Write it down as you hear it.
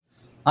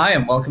Hi,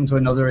 and welcome to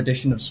another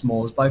edition of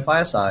S'mores by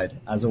Fireside.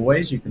 As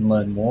always, you can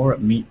learn more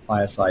at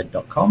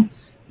meetfireside.com.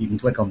 You can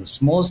click on the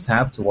S'mores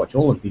tab to watch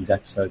all of these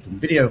episodes in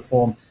video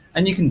form,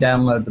 and you can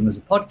download them as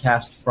a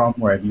podcast from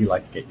wherever you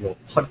like to get your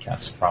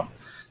podcasts from.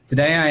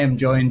 Today, I am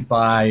joined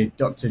by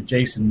Dr.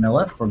 Jason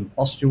Miller from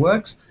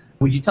PostureWorks.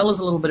 Would you tell us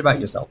a little bit about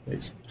yourself,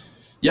 please?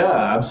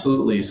 Yeah,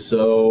 absolutely.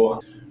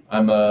 So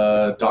I'm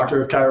a doctor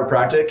of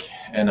chiropractic,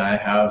 and I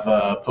have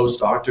a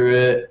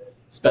postdoctorate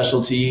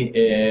specialty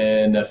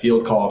in a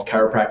field called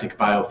chiropractic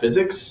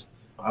biophysics.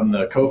 I'm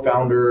the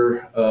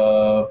co-founder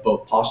of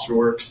both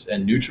PostureWorks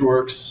and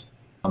NutraWorks.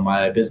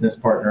 My business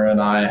partner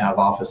and I have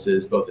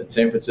offices both in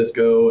San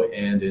Francisco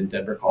and in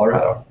Denver,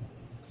 Colorado.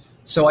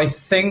 So I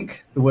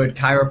think the word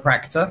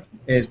chiropractor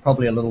is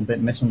probably a little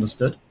bit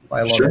misunderstood by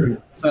a lot of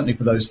people, certainly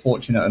for those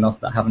fortunate enough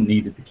that haven't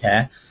needed the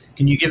care.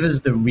 Can you give us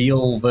the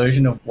real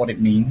version of what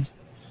it means?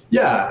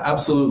 Yeah,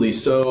 absolutely.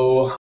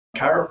 So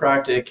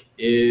chiropractic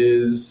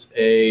is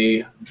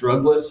a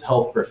drugless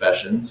health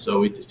profession, so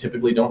we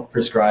typically don't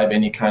prescribe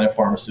any kind of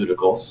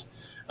pharmaceuticals.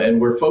 And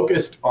we're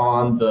focused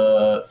on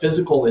the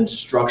physical and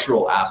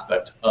structural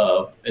aspect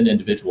of an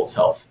individual's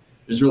health.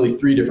 There's really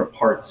three different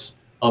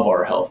parts of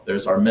our health.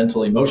 There's our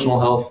mental, emotional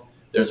health,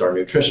 there's our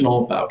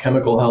nutritional,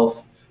 biochemical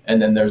health,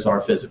 and then there's our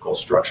physical,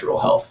 structural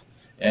health.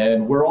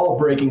 And we're all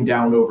breaking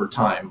down over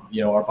time.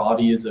 You know, our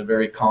body is a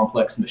very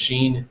complex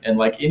machine, and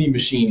like any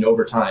machine,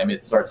 over time,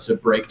 it starts to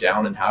break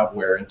down and have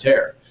wear and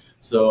tear.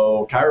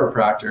 So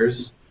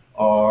chiropractors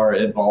are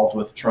involved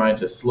with trying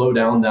to slow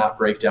down that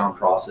breakdown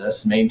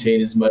process,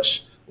 maintain as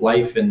much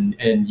life and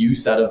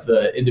use out of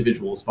the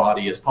individual's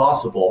body as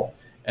possible,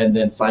 and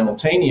then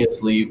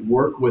simultaneously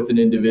work with an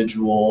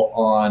individual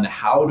on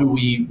how do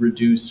we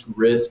reduce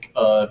risk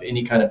of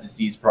any kind of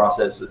disease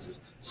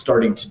processes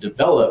starting to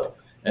develop.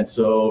 And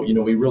so, you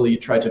know, we really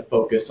try to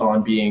focus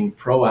on being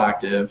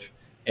proactive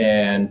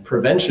and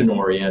prevention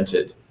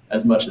oriented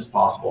as much as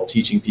possible,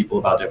 teaching people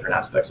about different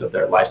aspects of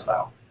their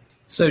lifestyle.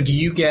 So do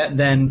you get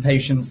then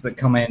patients that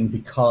come in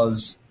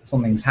because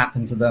something's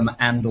happened to them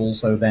and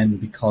also then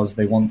because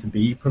they want to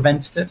be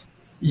preventative?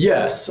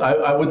 Yes,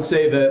 I would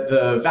say that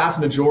the vast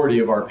majority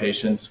of our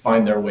patients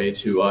find their way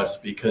to us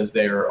because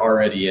they're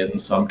already in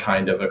some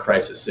kind of a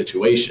crisis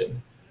situation.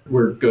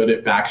 We're good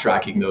at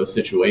backtracking those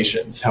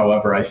situations.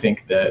 However, I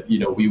think that, you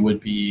know, we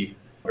would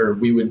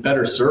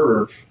better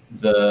serve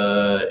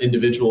the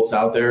individuals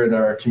out there in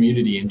our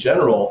community in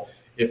general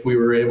if we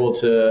were able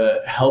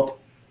to help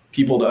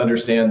people to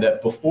understand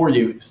that before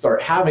you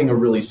start having a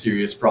really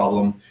serious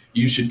problem,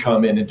 you should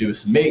come in and do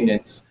some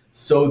maintenance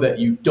so that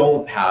you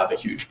don't have a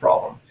huge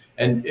problem.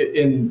 And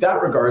in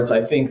that regards,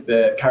 I think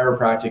that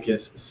chiropractic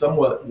is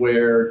somewhat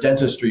where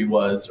dentistry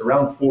was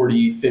around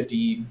 40,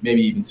 50,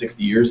 maybe even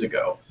 60 years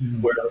ago,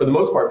 where for the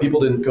most part,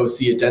 people didn't go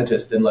see a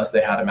dentist unless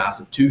they had a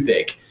massive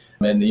toothache.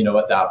 And, you know,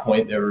 at that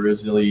point, they were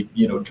really,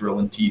 you know,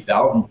 drilling teeth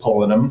out and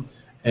pulling them.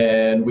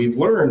 And we've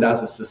learned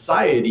as a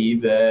society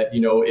that,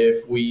 you know,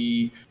 if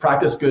we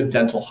practice good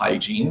dental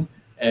hygiene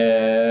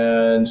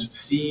and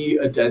see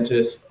a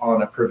dentist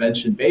on a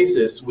prevention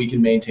basis, we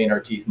can maintain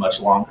our teeth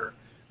much longer.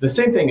 The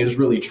same thing is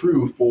really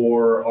true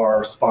for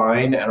our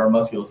spine and our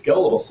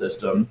musculoskeletal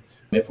system.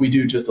 If we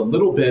do just a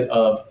little bit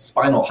of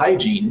spinal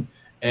hygiene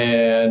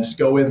and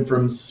go in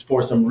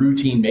for some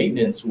routine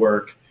maintenance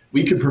work,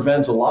 we could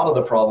prevent a lot of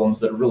the problems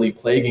that are really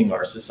plaguing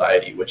our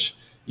society, which,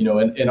 you know,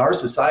 in our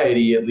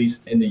society, at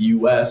least in the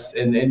US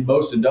and in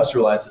most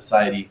industrialized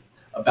society,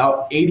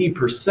 about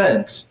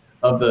 80%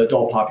 of the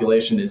adult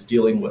population is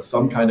dealing with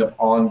some kind of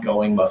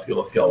ongoing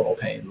musculoskeletal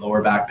pain,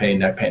 lower back pain,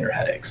 neck pain, or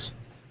headaches.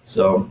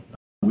 So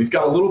we've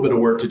got a little bit of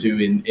work to do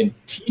in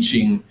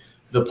teaching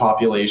the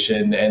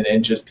population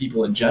and just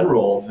people in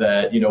general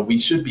that, you know, we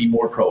should be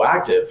more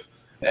proactive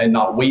and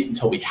not wait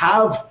until we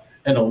have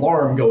an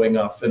alarm going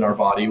off in our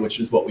body, which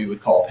is what we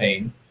would call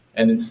pain,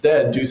 and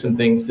instead do some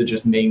things to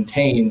just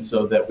maintain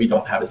so that we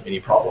don't have as many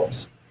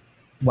problems.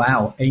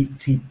 Wow,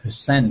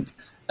 80%.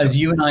 As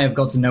you and I have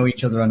got to know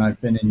each other and I've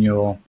been in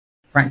your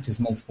practice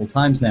multiple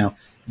times now,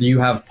 you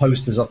have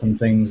posters up and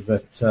things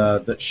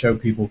that show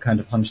people kind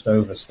of hunched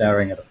over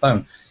staring at a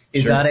phone.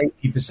 Is Sure. that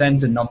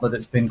 80% a number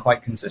that's been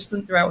quite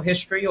consistent throughout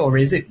history, or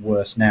is it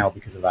worse now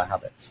because of our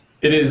habits?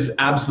 It is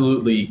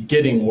absolutely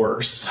getting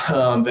worse.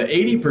 The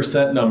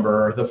 80%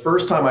 number, the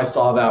first time I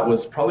saw that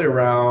was probably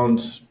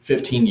around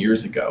 15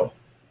 years ago.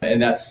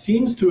 And that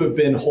seems to have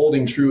been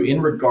holding true in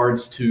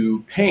regards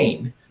to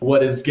pain.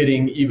 What is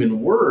getting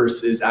even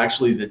worse is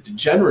actually the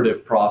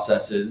degenerative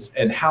processes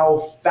and how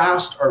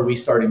fast are we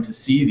starting to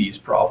see these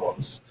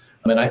problems.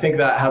 And I think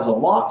that has a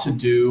lot to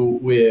do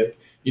with,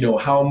 you know,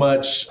 how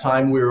much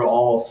time we're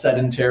all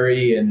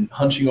sedentary and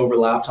hunching over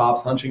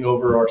laptops, hunching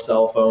over our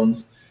cell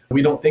phones.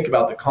 We don't think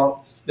about the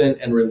constant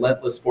and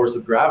relentless force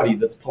of gravity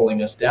that's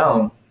pulling us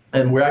down.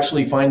 And we're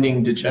actually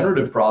finding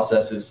degenerative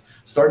processes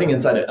starting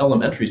inside of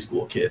elementary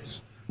school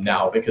kids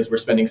now because we're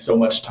spending so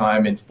much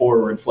time in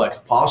forward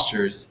flexed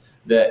postures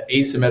that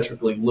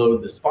asymmetrically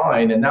load the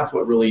spine. And that's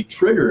what really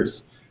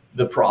triggers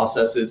the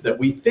processes that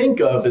we think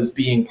of as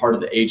being part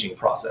of the aging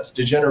process.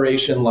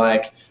 Degeneration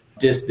like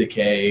disc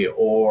decay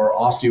or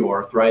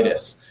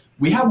osteoarthritis.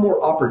 We have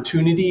more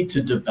opportunity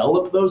to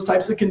develop those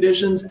types of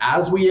conditions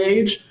as we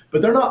age,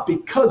 but they're not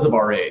because of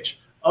our age.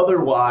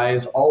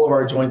 Otherwise, all of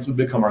our joints would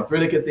become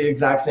arthritic at the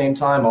exact same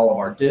time. All of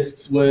our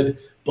discs would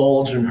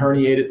bulge and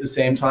herniate at the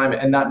same time,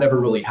 and that never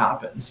really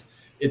happens.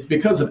 It's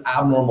because of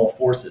abnormal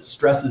forces,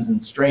 stresses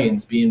and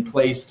strains being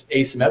placed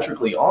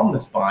asymmetrically on the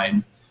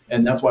spine,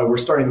 and that's why we're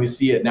starting to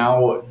see it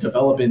now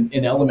develop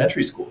in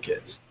elementary school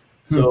kids.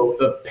 So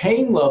the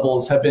pain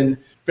levels have been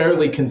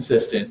fairly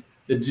consistent.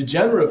 The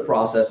degenerative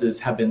processes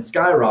have been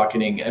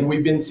skyrocketing, and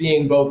we've been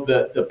seeing both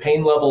the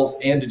pain levels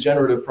and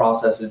degenerative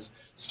processes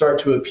start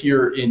to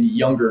appear in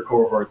younger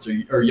cohorts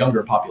or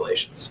younger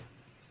populations.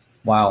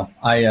 Wow,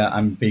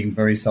 I'm being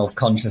very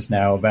self-conscious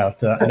now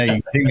about. I know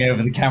you see me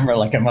over the camera,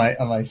 like am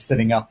I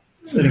sitting up?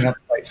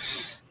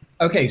 Right.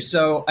 Okay,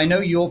 so I know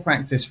your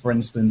practice, for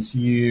instance,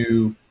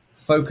 you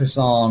focus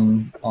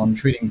on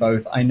treating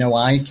both. I know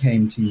I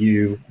came to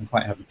you, I'm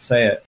quite happy to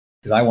say it,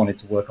 because I wanted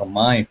to work on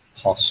my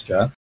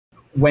posture.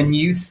 When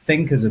you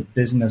think as a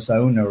business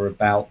owner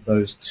about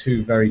those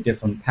two very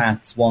different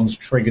paths, one's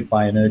triggered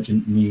by an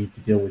urgent need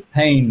to deal with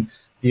pain,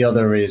 the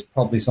other is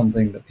probably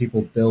something that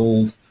people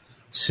build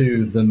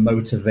to the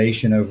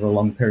motivation over a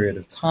long period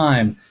of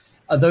time.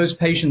 Are those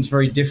patients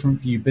very different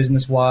for you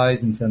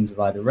business-wise in terms of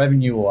either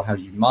revenue or how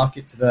you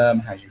market to them,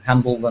 how you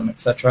handle them,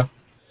 etc.?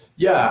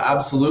 Yeah,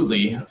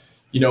 absolutely.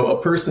 A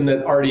person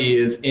that already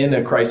is in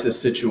a crisis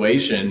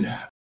situation,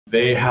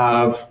 they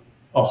have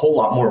a whole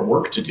lot more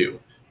work to do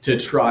to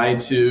try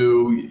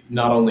to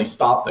not only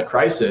stop the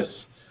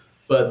crisis,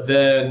 but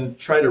then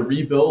try to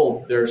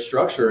rebuild their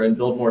structure and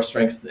build more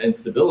strength and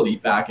stability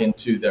back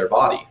into their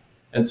body.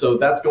 And so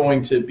that's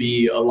going to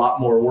be a lot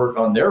more work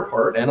on their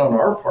part and on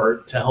our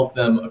part to help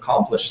them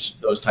accomplish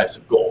those types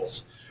of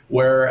goals.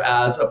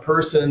 Whereas a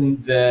person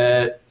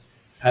that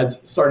has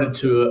started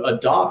to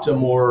adopt a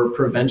more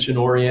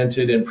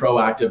prevention-oriented and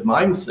proactive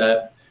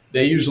mindset,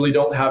 they usually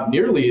don't have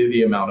nearly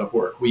the amount of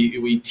work.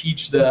 We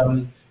teach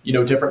them,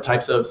 different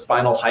types of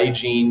spinal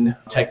hygiene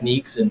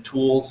techniques and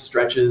tools,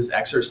 stretches,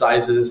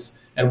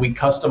 exercises, and we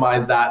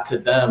customize that to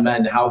them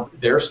and how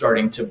they're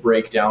starting to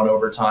break down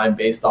over time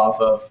based off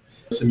of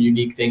some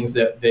unique things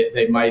that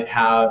they might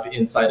have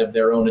inside of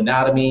their own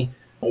anatomy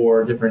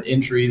or different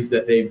injuries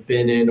that they've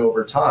been in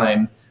over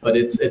time. But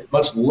it's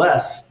much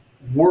less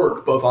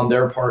work, both on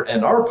their part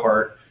and our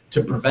part,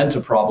 to prevent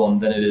a problem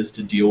than it is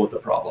to deal with the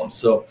problem.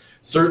 So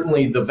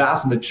certainly the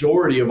vast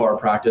majority of our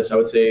practice, I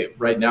would say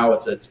right now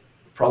it's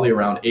probably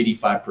around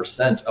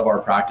 85% of our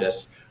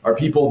practice, are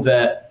people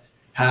that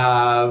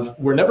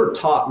were never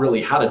taught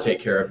really how to take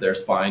care of their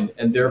spine,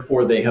 and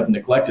therefore they have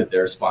neglected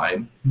their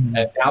spine.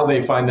 And now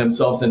they find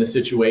themselves in a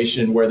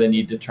situation where they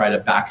need to try to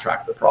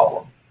backtrack the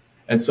problem.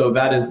 And so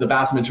that is the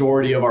vast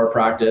majority of our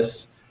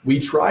practice. We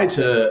try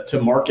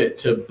to market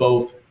to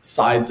both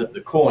sides of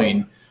the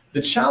coin.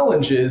 The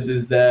challenge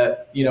is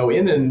that, in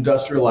an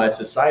industrialized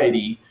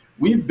society,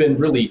 we've been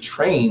really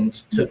trained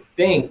to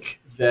think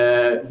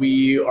that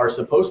we are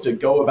supposed to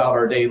go about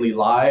our daily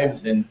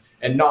lives and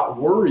not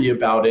worry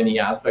about any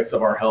aspects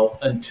of our health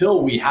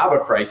until we have a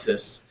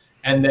crisis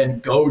and then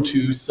go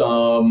to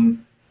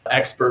some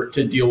expert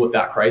to deal with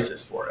that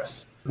crisis for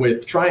us.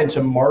 With trying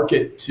to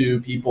market to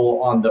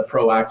people on the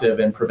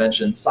proactive and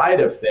prevention side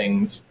of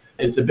things,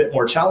 it's a bit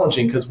more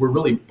challenging because we're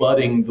really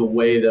butting the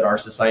way that our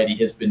society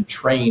has been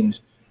trained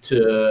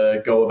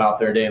to go about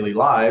their daily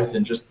lives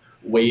and just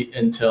wait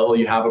until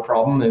you have a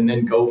problem and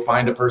then go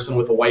find a person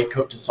with a white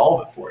coat to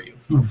solve it for you.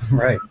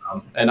 Right.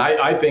 And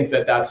I think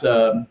that that's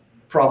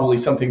probably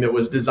something that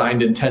was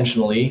designed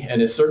intentionally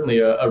and is certainly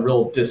a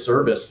real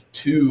disservice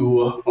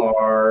to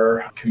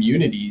our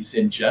communities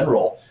in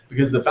general,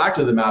 because the fact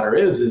of the matter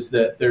is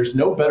that there's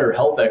no better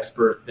health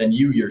expert than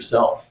you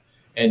yourself.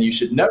 And you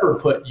should never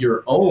put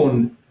your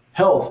own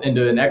health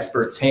into an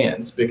expert's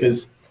hands,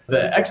 because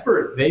the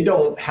expert, they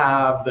don't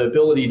have the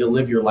ability to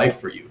live your life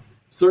for you.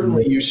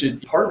 Certainly you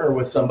should partner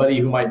with somebody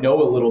who might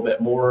know a little bit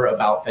more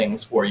about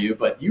things for you,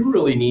 but you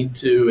really need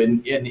to,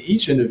 and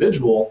each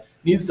individual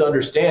needs to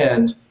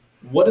understand,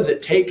 what does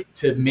it take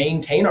to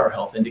maintain our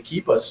health and to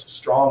keep us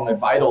strong and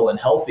vital and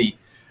healthy,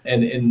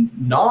 and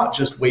not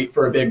just wait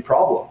for a big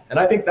problem. And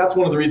I think that's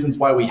one of the reasons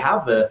why we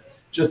have the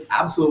just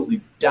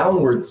absolutely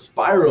downward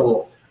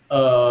spiral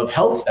of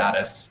health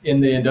status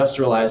in the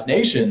industrialized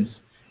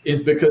nations,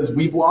 is because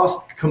we've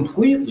lost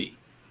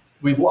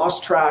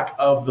track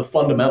of the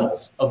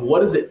fundamentals of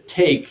what does it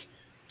take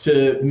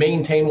to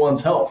maintain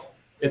one's health.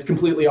 It's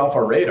completely off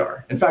our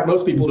radar. In fact,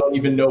 most people don't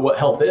even know what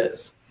health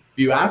is. If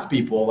you ask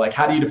people, like,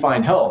 how do you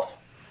define health?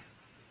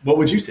 What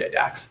would you say,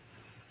 Dax?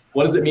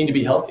 What does it mean to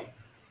be healthy?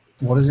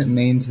 What does it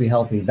mean to be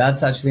healthy?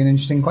 That's actually an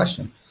interesting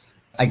question.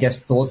 I guess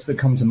thoughts that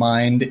come to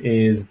mind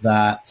is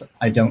that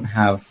I don't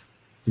have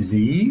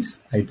disease.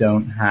 I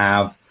don't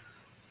have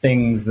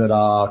things that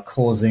are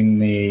causing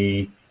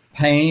me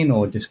pain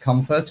or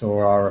discomfort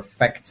or are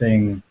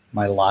affecting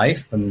my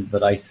life, and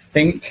that I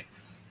think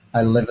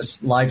I live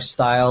a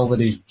lifestyle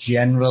that is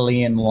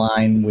generally in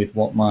line with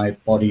what my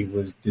body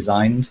was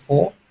designed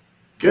for.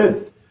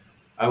 Good.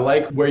 I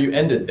like where you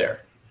ended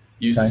there.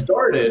 You Okay.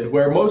 started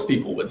where most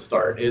people would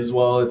start is,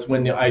 well, it's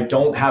when I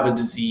don't have a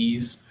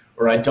disease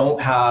or I don't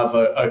have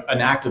an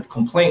active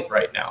complaint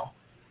right now.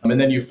 And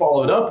then you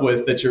followed up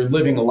with that you're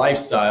living a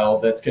lifestyle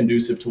that's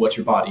conducive to what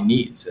your body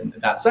needs. And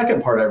that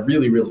second part I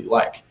really, really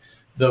like.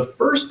 The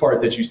first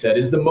part that you said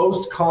is the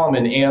most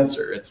common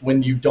answer. It's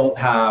when you don't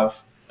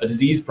have a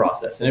disease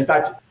process. And in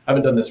fact, I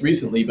haven't done this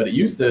recently, but it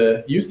used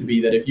to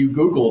be that if you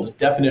Googled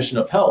definition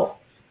of health,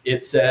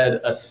 it said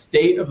a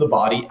state of the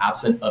body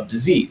absent of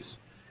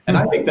disease. And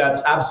I think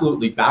that's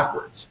absolutely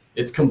backwards.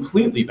 It's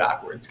completely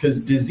backwards because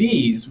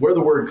disease, where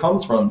the word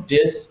comes from,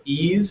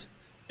 dis-ease,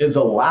 is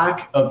a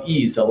lack of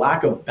ease, a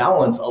lack of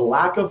balance, a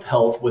lack of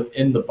health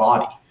within the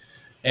body.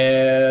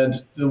 And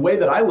the way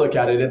that I look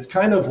at it, it's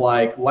kind of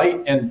like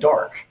light and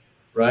dark,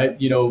 right?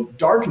 You know,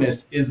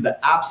 darkness is the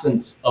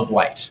absence of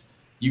light.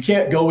 You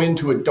can't go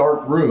into a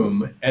dark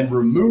room and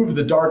remove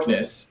the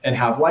darkness and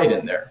have light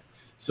in there.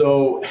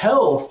 So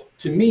health,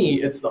 to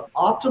me, it's the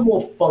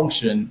optimal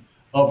function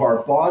of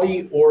our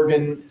body,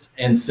 organs,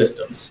 and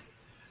systems.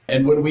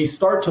 And when we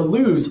start to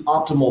lose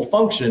optimal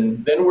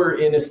function, then we're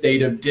in a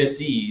state of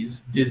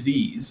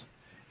disease,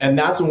 and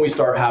that's when we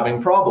start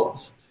having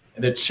problems.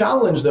 And the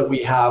challenge that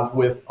we have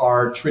with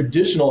our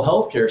traditional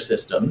healthcare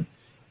system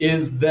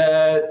is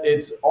that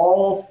it's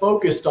all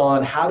focused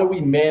on how do we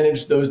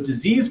manage those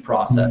disease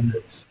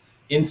processes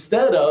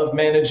instead of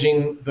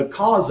managing the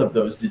cause of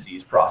those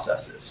disease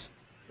processes,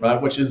 right?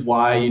 Which is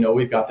why, you know,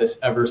 we've got this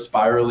ever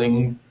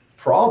spiraling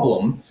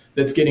problem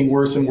that's getting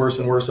worse and worse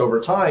and worse over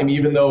time,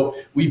 even though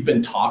we've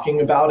been talking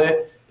about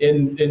it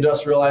in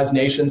industrialized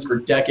nations for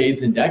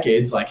decades and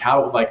decades, like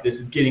how like this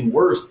is getting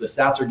worse. The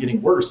stats are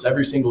getting worse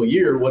every single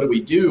year. What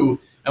do?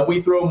 And we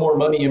throw more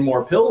money and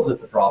more pills at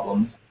the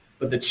problems.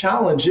 But the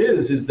challenge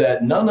is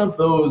that none of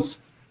those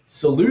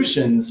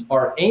solutions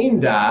are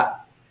aimed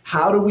at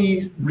how do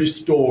we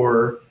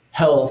restore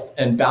health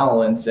and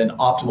balance and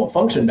optimal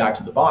function back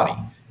to the body.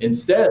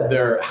 Instead,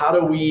 they're how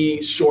do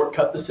we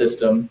shortcut the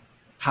system?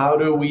 How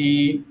do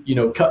we, you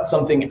know, cut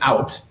something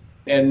out?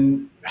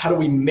 And how do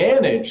we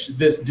manage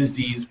this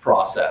disease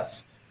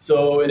process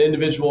so an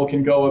individual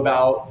can go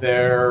about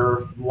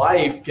their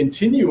life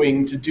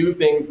continuing to do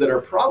things that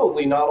are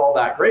probably not all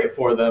that great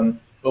for them,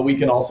 but we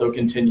can also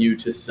continue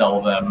to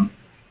sell them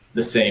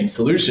the same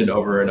solution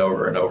over and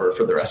over and over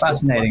for the rest of the time.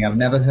 Fascinating. I've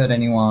never heard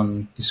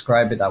anyone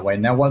describe it that way.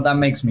 Now, what that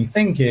makes me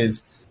think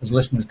is, as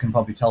listeners can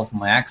probably tell from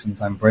my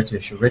accent, I'm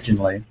British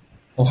originally.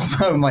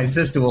 Although my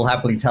sister will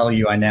happily tell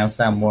you I now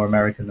sound more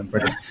American than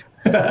British.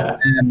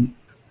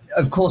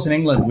 Of course, in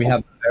England, we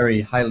have a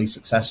very highly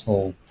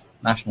successful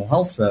National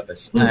Health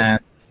Service. And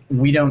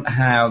we don't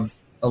have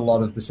a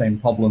lot of the same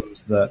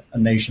problems that a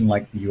nation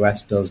like the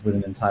US does with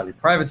an entirely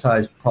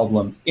privatized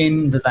problem,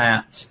 in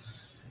that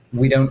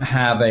we don't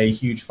have a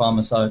huge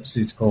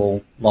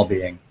pharmaceutical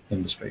lobbying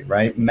industry,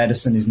 right?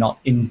 Medicine is not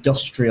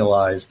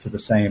industrialized to the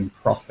same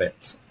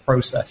profit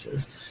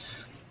processes.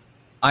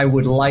 I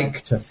would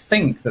like to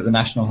think that the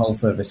National Health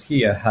Service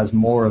here has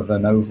more of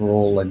an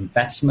overall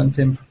investment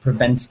in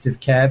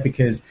preventative care,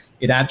 because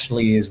it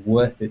actually is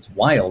worth its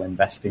while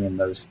investing in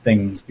those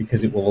things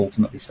because it will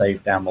ultimately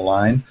save down the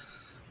line.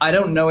 I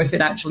don't know if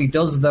it actually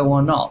does, though,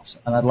 or not.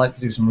 And I'd like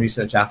to do some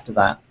research after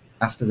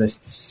this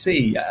to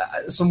see.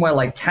 Somewhere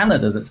like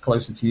Canada that's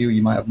closer to you,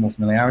 you might have more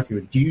familiarity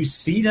with. Do you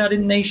see that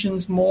in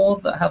nations more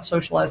that have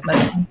socialized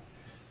medicine?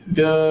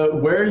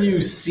 Where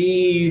you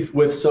see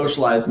with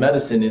socialized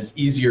medicine is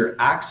easier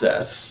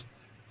access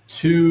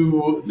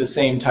to the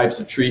same types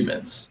of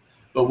treatments.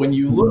 But when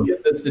you look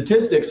at the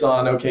statistics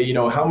on, okay, you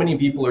know, how many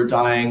people are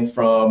dying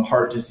from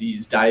heart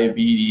disease,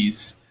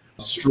 diabetes,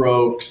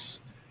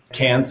 strokes,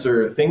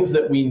 cancer, things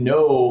that we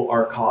know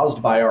are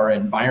caused by our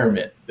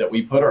environment that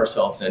we put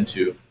ourselves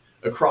into,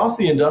 across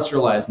the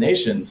industrialized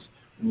nations,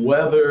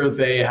 whether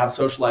they have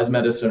socialized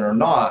medicine or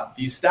not,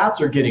 these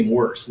stats are getting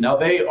worse. Now,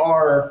 they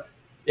are,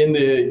 in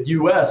the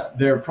US,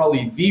 they're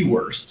probably the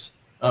worst.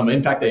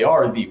 In fact, they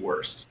are the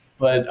worst.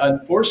 But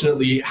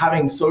unfortunately,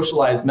 having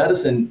socialized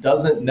medicine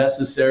doesn't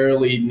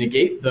necessarily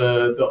negate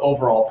the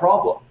overall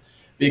problem.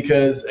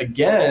 Because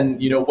again,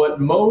 you know, what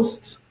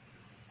most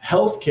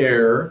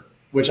healthcare,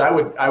 which I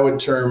would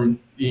term,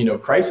 you know,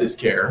 crisis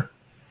care,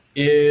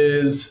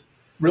 is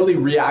really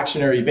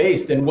reactionary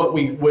based. And what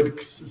we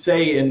would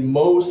say in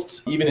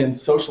most, even in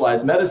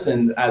socialized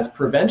medicine, as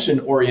prevention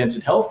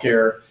oriented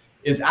healthcare,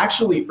 is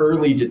actually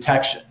early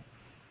detection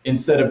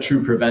instead of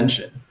true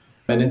prevention.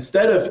 And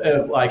instead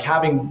of like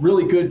having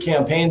really good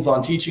campaigns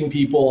on teaching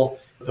people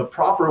the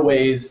proper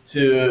ways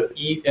to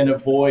eat and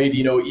avoid,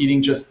 you know,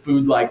 eating just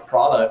food-like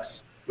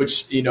products,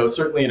 which, you know,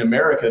 certainly in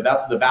America,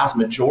 that's the vast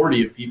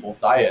majority of people's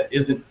diet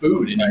isn't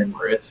food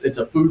anymore. It's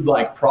a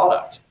food-like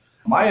product.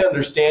 My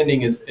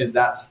understanding is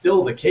that's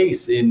still the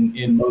case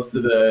in most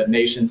of the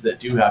nations that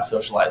do have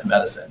socialized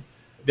medicine.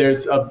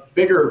 There's a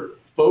bigger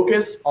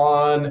focus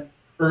on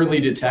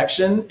early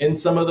detection in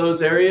some of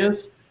those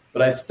areas,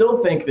 but I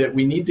still think that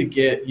we need to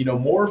get, you know,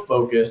 more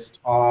focused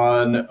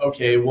on,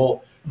 okay,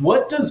 well,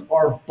 what does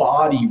our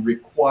body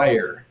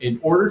require in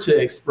order to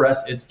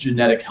express its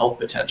genetic health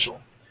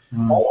potential?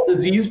 All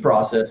disease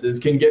processes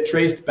can get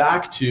traced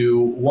back to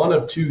one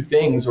of two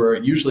things, or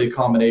usually a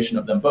combination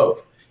of them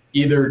both.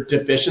 Either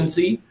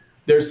deficiency,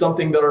 there's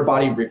something that our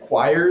body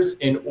requires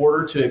in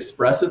order to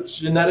express its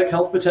genetic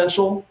health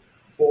potential,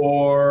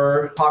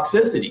 or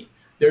toxicity.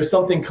 There's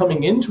something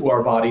coming into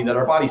our body that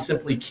our body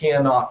simply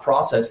cannot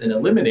process and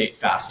eliminate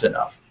fast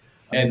enough.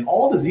 And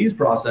all disease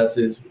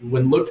processes,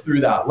 when looked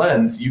through that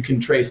lens, you can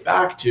trace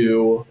back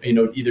to,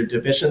 either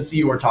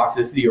deficiency or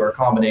toxicity or a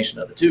combination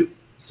of the two.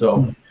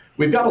 So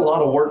we've got a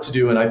lot of work to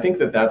do, and I think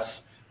that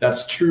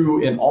that's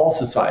true in all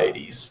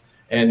societies.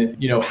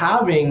 And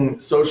having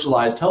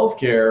socialized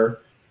healthcare,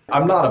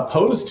 I'm not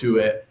opposed to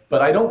it,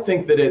 but I don't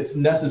think that it's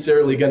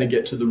necessarily going to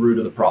get to the root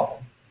of the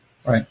problem.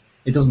 Right.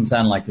 It doesn't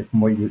sound like it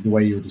from the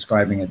way you were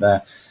describing it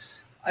there.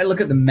 I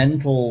look at the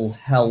mental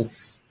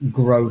health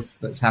growth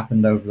that's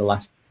happened over the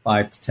last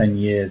 5 to 10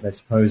 years, I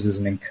suppose, as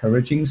an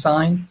encouraging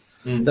sign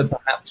that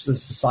perhaps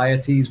as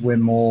societies we're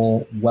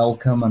more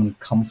welcome and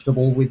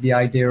comfortable with the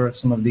idea of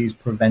some of these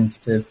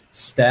preventative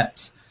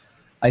steps.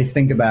 I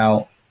think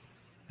about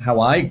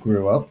how I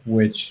grew up,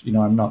 which,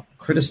 I'm not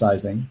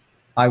criticizing.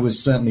 I was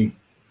certainly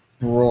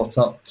brought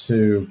up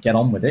to get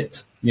on with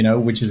it,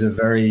 which is a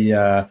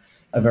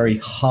very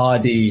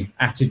hardy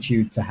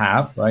attitude to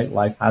have, right?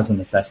 Life has a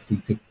necessity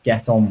to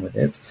get on with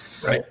it.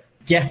 Right.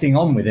 Getting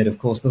on with it, of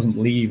course, doesn't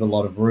leave a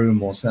lot of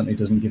room, or certainly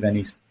doesn't give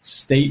any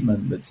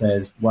statement that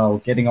says, well,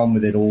 getting on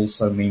with it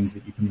also means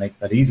that you can make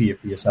that easier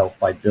for yourself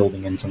by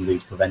building in some of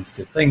these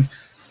preventative things.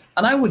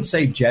 And I would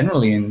say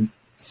generally in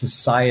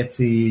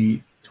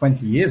society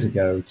 20 years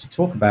ago, to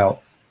talk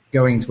about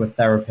going to a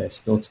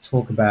therapist or to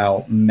talk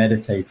about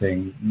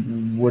meditating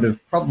would have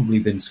probably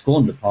been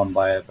scorned upon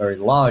by a very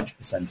large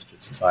percentage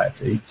of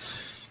society.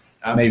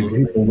 Absolutely.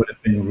 Maybe people would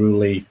have been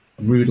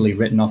rudely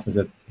written off as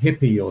a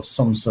hippie or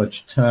some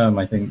such term,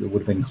 I think, that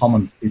would have been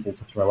common for people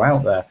to throw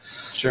out there.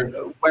 Sure.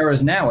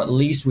 Whereas now, at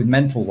least with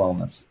mental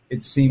wellness,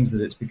 it seems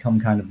that it's become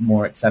kind of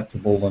more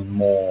acceptable and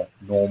more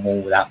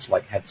normal with apps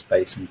like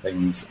Headspace and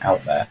things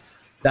out there.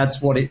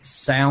 That's what it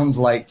sounds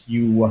like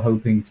you were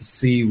hoping to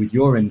see with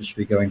your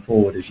industry going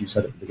forward, as you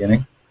said at the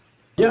beginning.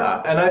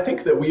 Yeah, and I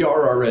think that we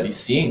are already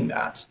seeing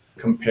that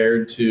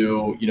compared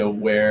to,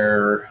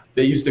 where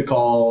they used to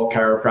call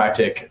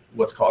chiropractic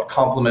what's called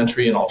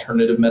complementary and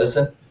alternative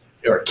medicine,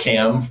 or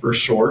CAM for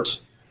short,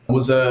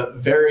 was a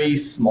very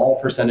small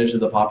percentage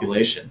of the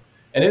population.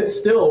 And it's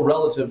still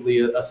relatively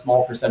a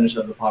small percentage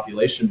of the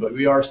population, but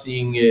we are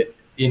seeing it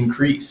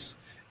increase.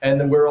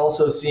 And then we're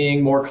also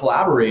seeing more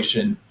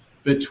collaboration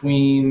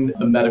between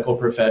the medical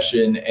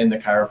profession and the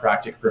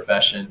chiropractic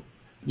profession.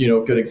 A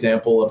good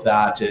example of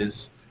that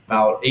is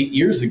about 8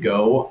 years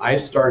ago, I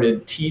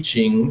started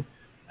teaching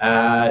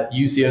at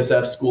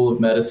UCSF School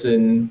of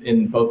Medicine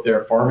in both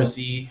their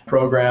pharmacy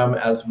program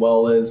as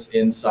well as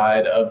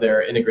inside of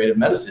their integrative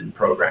medicine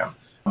program.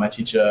 I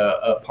teach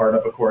a part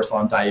of a course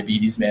on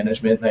diabetes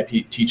management, and I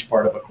teach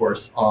part of a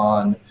course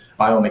on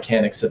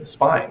biomechanics of the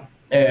spine.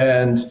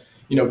 And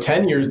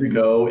 10 years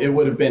ago, it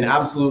would have been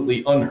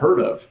absolutely unheard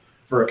of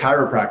for a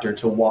chiropractor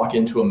to walk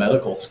into a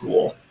medical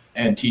school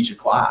and teach a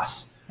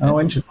class. Oh,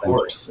 interesting.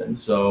 Course. And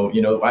so,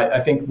 I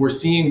think we're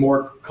seeing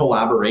more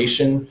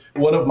collaboration.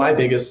 One of my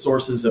biggest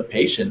sources of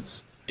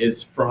patients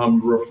is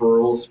from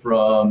referrals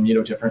from,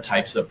 different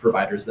types of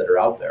providers that are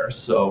out there.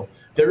 So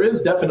there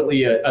is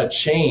definitely a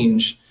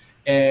change.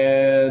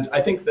 And I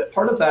think that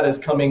part of that is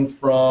coming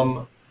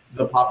from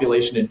the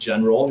population in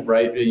general,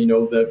 right?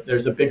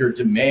 There's a bigger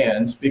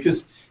demand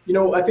because,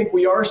 I think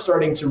we are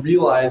starting to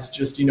realize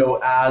just,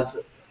 as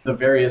the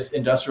various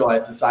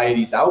industrialized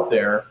societies out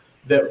there,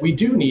 that we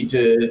do need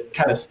to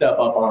kind of step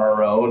up on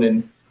our own.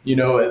 And,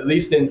 at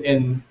least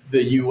in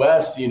the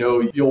US,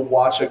 you'll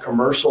watch a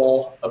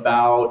commercial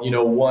about,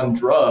 one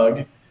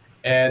drug,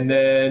 and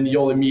then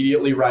you'll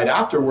immediately right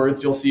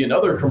afterwards, you'll see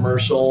another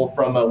commercial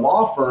from a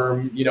law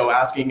firm,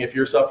 asking if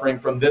you're suffering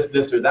from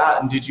this or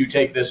that, and did you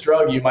take this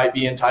drug, you might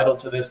be entitled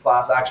to this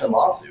class action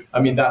lawsuit. I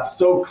mean, that's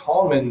so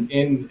common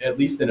at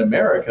least in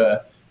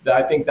America, that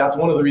I think that's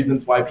one of the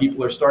reasons why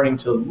people are starting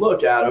to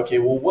look at, okay,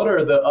 well, what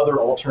are the other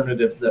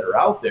alternatives that are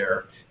out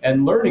there,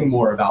 and learning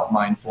more about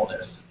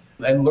mindfulness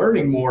and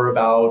learning more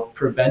about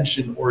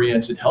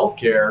prevention-oriented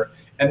healthcare.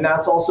 And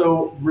that's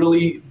also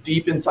really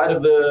deep inside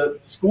of the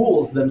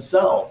schools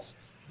themselves,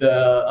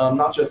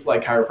 not just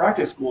like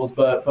chiropractic schools,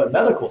 but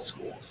medical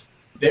schools.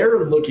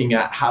 They're looking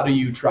at how do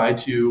you try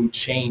to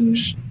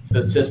change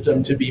the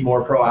system to be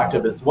more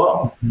proactive as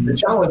well. The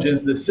challenge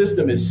is the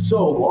system is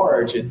so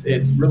large,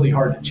 it's really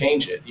hard to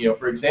change it.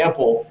 For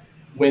example,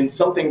 when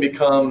something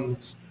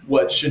becomes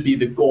what should be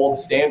the gold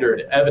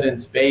standard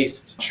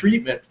evidence-based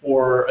treatment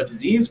for a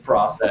disease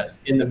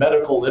process in the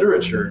medical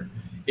literature,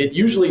 it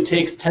usually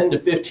takes 10 to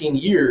 15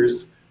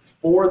 years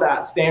for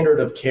that standard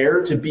of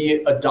care to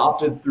be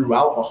adopted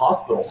throughout the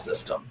hospital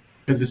system,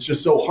 because it's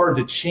just so hard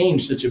to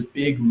change such a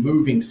big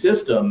moving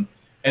system.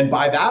 And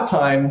by that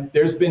time,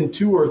 there's been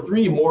 2 or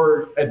 3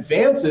 more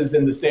advances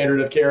in the standard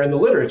of care in the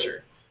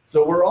literature.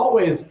 So we're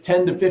always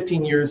 10 to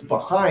 15 years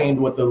behind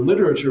what the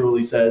literature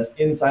really says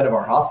inside of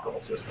our hospital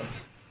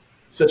systems.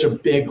 such a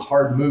big,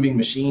 hard moving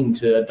machine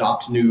to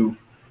adopt new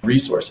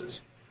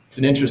resources. It's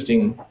an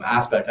interesting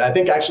aspect. I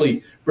think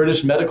actually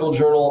British Medical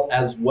Journal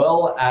as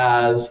well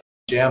as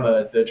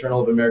JAMA, the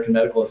Journal of American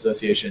Medical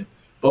Association,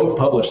 both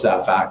published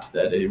that fact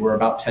that we're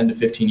about 10 to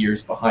 15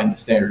 years behind the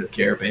standard of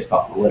care based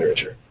off the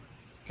literature.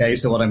 Okay,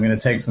 so what I'm going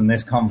to take from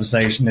this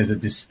conversation is a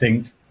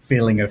distinct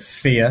feeling of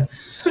fear.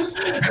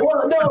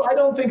 Well, no, I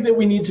don't think that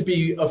we need to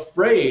be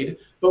afraid,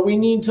 but we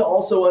need to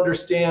also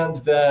understand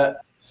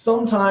that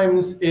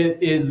sometimes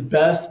it is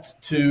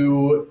best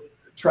to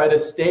try to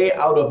stay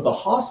out of the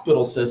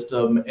hospital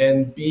system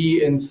and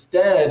be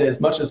instead, as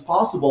much as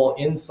possible,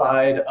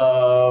 inside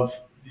of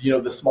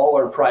the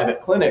smaller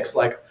private clinics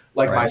like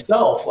right.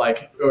 myself,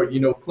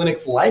 or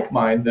clinics like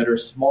mine that are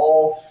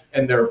small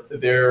and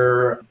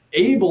they're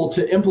able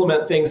to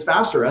implement things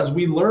faster. As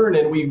we learn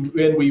and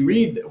we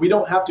read, we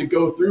don't have to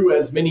go through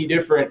as many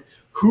different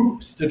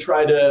hoops to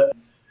try to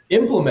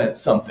implement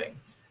something.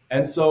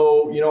 And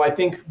so, I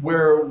think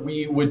where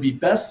we would be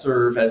best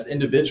served as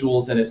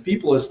individuals and as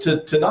people is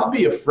to not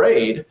be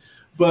afraid,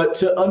 but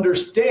to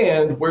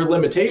understand where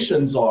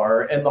limitations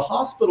are. And the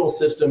hospital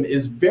system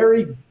is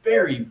very,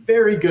 very,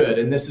 very good.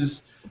 And this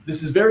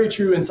is very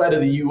true inside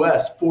of the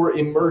US for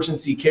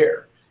emergency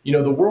care.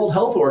 The World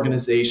Health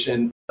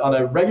Organization, on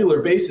a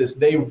regular basis,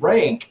 they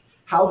rank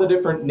how the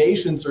different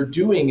nations are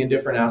doing in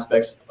different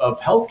aspects of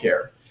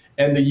healthcare.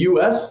 And the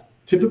US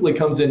typically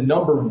comes in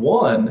number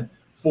one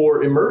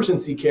for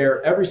emergency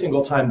care every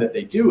single time that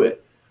they do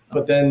it.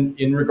 But then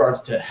in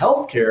regards to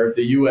healthcare,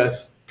 the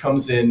US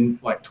comes in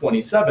like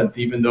 27th,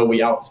 even though we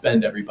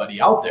outspend everybody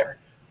out there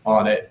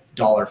on it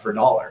dollar for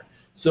dollar.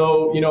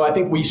 So, I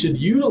think we should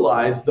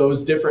utilize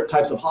those different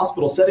types of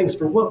hospital settings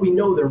for what we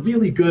know they're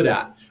really good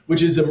at,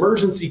 which is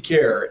emergency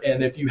care.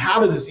 And if you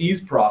have a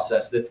disease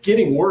process that's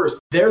getting worse,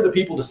 they're the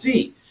people to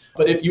see.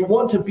 But if you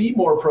want to be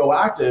more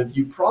proactive,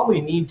 you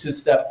probably need to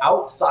step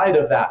outside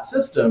of that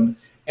system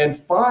and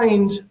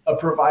find a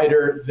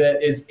provider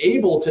that is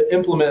able to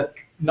implement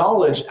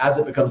knowledge as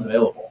it becomes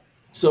available.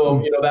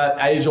 So, that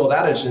age-old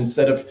adage,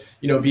 instead of,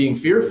 being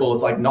fearful,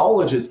 it's like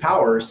knowledge is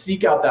power.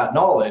 Seek out that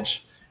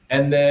knowledge.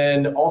 And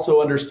then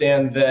also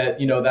understand that,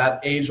 that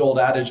age-old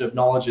adage of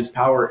knowledge is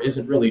power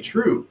isn't really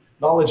true.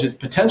 Knowledge is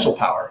potential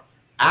power.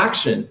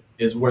 Action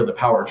is where the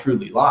power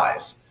truly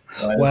lies.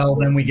 Well,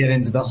 then we get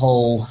into the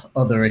whole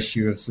other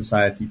issue of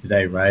society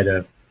today, right?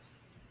 Of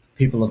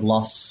people have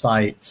lost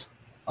sight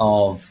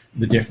of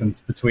the difference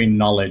between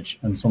knowledge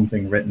and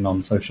something written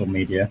on social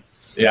media.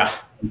 Yeah.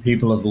 And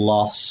people have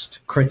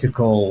lost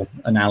critical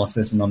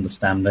analysis and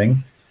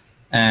understanding.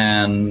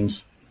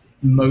 And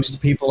most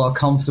people are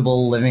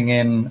comfortable living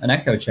in an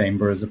echo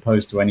chamber as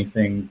opposed to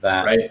anything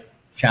that right.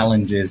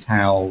 challenges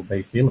how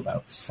they feel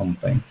about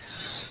something.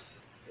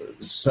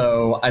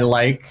 So I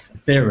like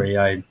theory.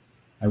 I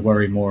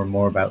worry more and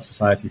more about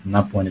society from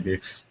that point of view.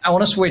 I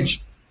want to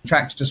switch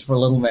tracks just for a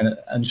little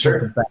minute and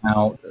sure. talk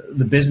about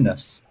the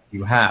business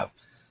you have.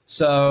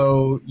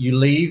 So you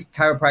leave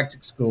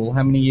chiropractic school.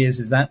 How many years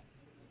is that?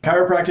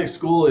 Chiropractic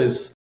school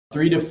is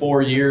 3 to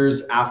 4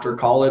 years after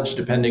college,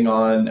 depending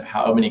on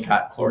how many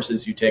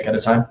courses you take at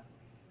a time.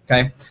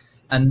 Okay.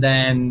 And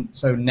then,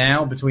 so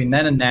now, between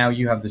then and now,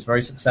 you have this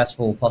very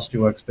successful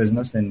PostureWorks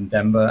business in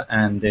Denver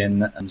and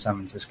in San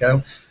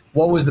Francisco.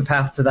 What was the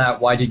path to that?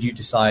 Why did you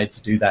decide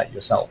to do that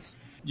yourself?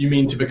 You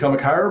mean to become a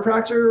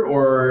chiropractor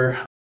or?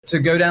 To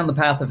go down the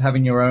path of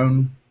having your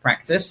own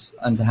practice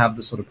and to have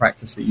the sort of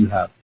practice that you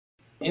have.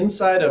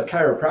 Inside of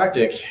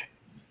chiropractic,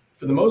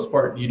 for the most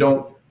part, you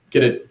don't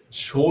get a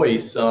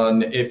choice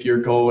on if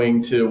you're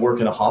going to work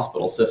in a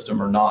hospital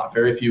system or not.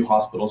 Very few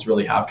hospitals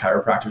really have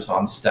chiropractors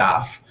on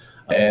staff.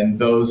 And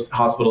those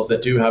hospitals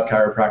that do have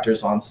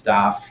chiropractors on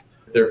staff,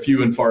 they're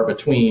few and far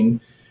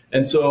between.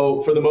 And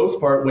so for the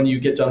most part, when you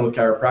get done with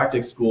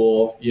chiropractic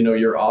school,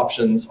 your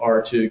options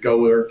are to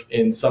go work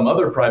in some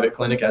other private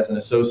clinic as an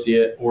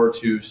associate or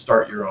to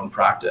start your own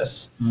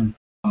practice.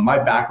 My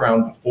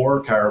background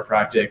before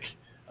chiropractic,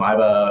 I have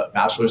a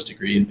bachelor's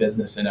degree in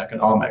business and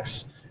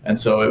economics. And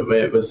so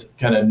it was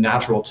kind of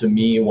natural to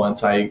me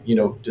once I,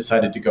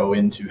 decided to go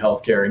into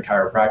healthcare and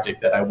chiropractic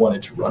that I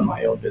wanted to run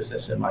my own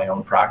business and my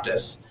own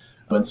practice.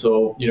 And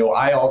so,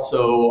 I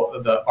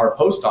also, our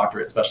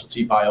postdoctorate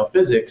specialty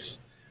biophysics,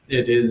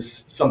 it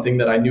is something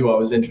that I knew I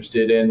was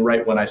interested in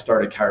right when I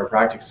started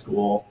chiropractic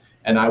school.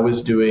 And I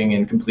was doing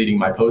and completing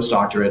my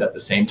postdoctorate at the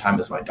same time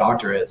as my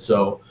doctorate.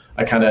 So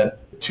I kind of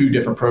 2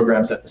 different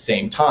programs at the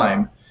same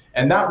time.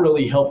 And that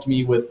really helped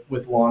me with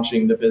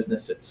launching the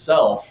business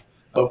itself.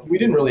 But we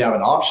didn't really have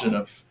an option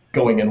of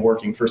going and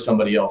working for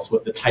somebody else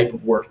with the type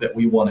of work that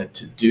we wanted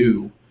to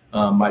do.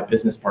 My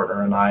business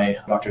partner and I,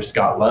 Dr.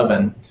 Scott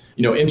Levin,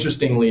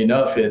 interestingly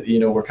enough,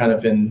 we're kind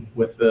of in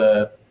with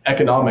the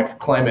economic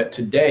climate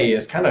today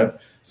is kind of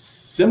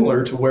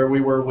similar to where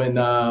we were when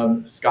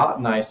Scott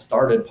and I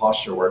started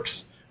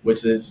PostureWorks,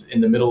 which is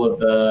in the middle of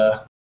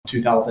the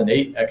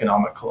 2008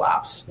 economic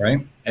collapse.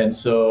 Right. And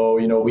so,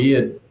 we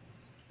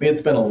had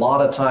spent a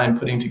lot of time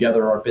putting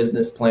together our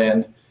business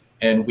plan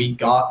And we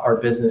got our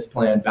business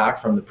plan back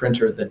from the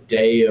printer the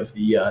day of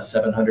the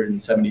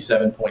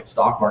 777-point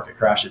stock market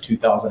crash of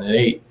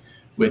 2008,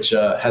 which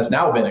has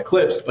now been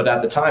eclipsed. But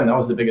at the time, that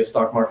was the biggest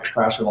stock market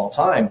crash of all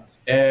time.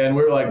 And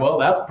we were like, well,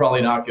 that's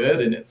probably not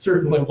good. And it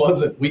certainly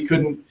wasn't. We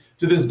couldn't,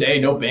 to this day,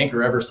 no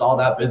banker ever saw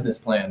that business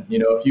plan.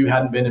 If you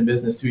hadn't been in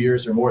business 2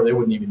 years or more, they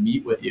wouldn't even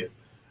meet with you.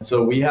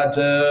 So we had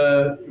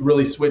to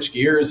really switch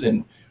gears,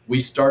 and we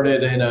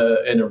started in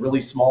a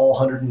really small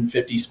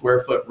 150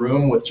 square foot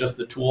room with just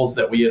the tools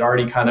that we had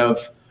already kind of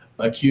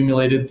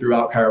accumulated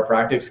throughout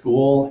chiropractic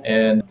school.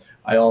 And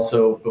I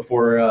also,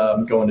 before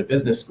going to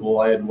business school,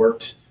 I had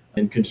worked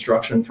in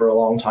construction for a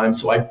long time.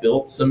 So I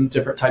built some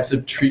different types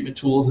of treatment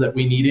tools that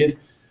we needed.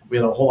 We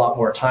had a whole lot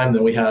more time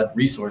than we had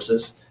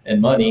resources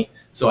and money.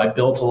 So I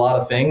built a lot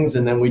of things,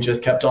 and then we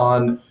just kept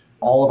on.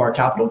 All of our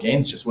capital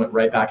gains just went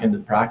right back into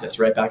the practice,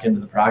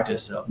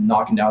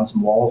 knocking down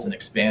some walls and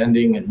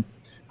expanding and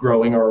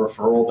growing our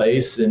referral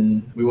base.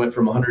 And we went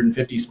from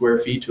 150 square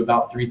feet to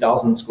about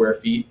 3,000 square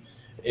feet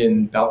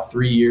in about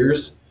 3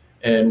 years.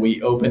 And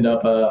we opened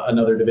up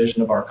another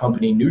division of our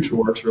company,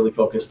 NutraWorks, really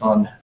focused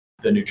on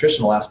the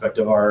nutritional aspect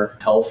of our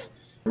health,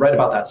 right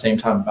about that same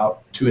time,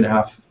 about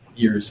 2.5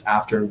 years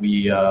after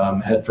we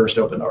had first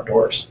opened our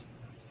doors.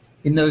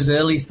 In those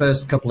early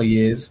first couple of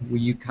years, were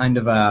you kind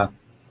of a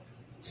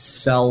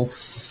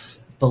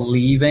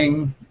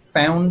self-believing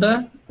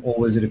founder, or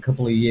was it a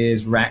couple of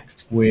years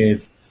racked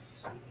with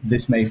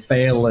this may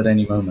fail at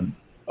any moment?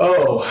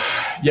 Oh,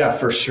 yeah,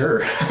 for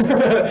sure.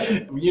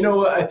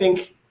 I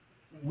think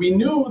we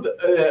knew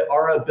that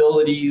our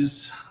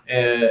abilities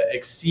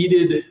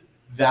exceeded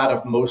that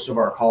of most of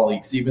our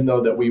colleagues, even though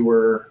that we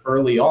were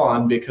early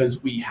on,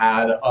 because we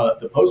had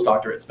the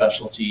postdoctorate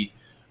specialty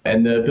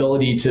and the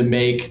ability to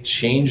make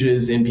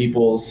changes in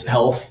people's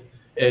health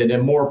in a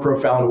more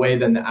profound way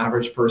than the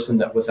average person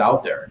that was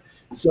out there.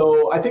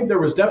 So I think there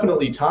was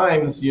definitely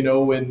times,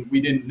 when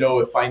we didn't know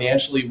if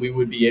financially we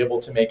would be able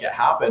to make it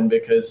happen,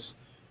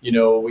 because,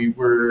 we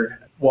were,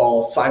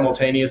 while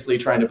simultaneously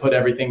trying to put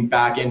everything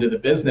back into the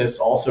business,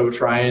 also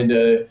trying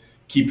to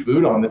keep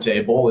food on the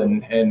table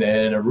and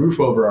a roof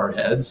over our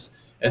heads.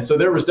 And so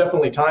there was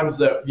definitely times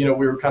that, we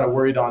were kind of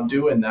worried on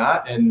doing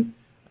that.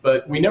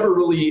 But we never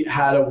really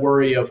had a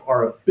worry of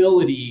our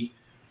ability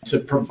to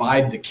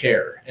provide the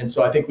care. And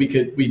so I think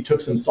we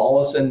took some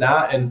solace in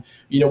that. And,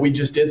 we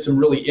just did some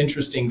really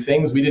interesting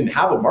things. We didn't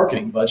have a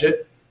marketing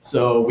budget,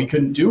 so we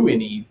couldn't do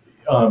any,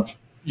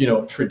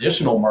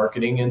 traditional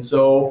marketing. And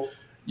so,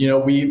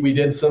 we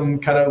did some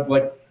kind of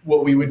like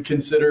what we would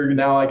consider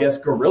now, I guess,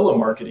 guerrilla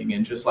marketing,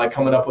 and just like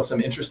coming up with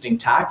some interesting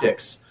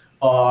tactics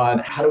on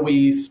how do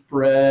we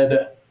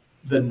spread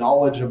the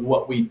knowledge of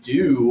what we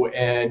do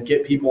and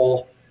get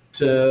people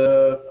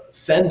to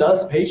send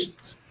us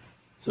patients.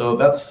 So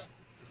that's,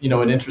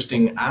 an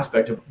interesting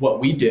aspect of what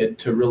we did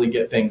to really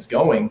get things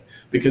going,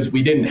 because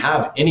we didn't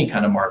have any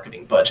kind of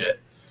marketing budget.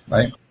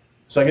 Right.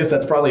 So I guess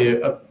that's probably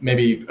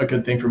maybe a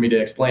good thing for me to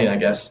explain, I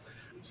guess.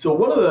 So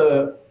one of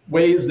the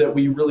ways that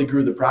we really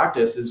grew the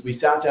practice is we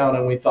sat down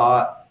and we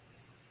thought,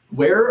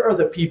 where are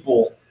the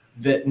people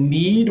that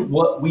need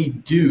what we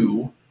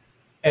do,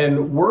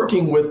 and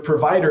working with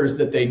providers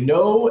that they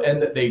know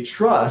and that they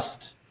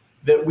trust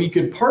that we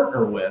could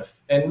partner with,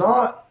 and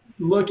not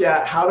look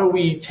at how do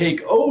we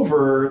take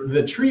over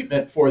the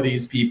treatment for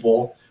these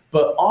people,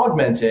 but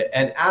augment it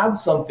and add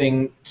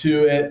something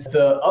to it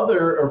the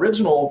other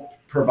original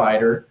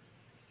provider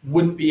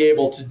wouldn't be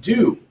able to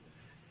do.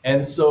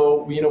 And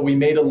so, we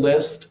made a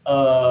list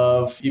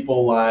of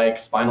people like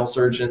spinal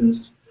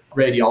surgeons,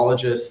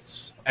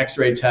 radiologists,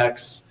 x-ray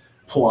techs,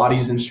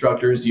 Pilates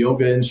instructors,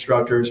 yoga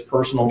instructors,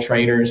 personal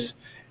trainers,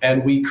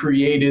 and we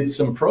created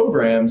some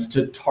programs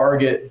to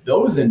target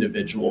those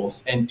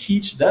individuals and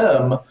teach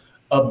them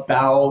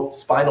about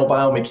spinal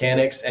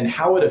biomechanics and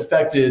how it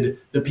affected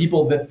the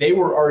people that they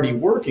were already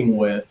working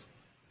with,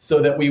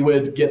 so that we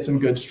would get some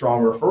good,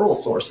 strong referral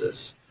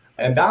sources.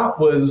 And that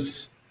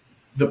was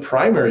the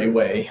primary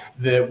way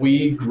that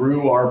we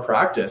grew our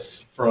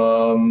practice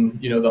from,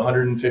 the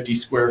 150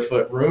 square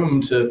foot room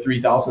to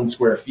 3,000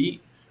 square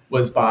feet,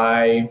 was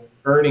by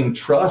earning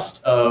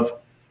trust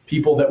of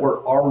people that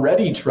were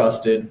already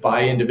trusted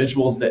by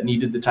individuals that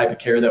needed the type of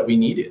care that we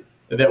needed,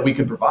 that we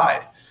could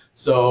provide.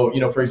 So,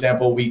 for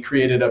example, we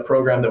created a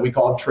program that we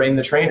called Train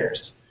the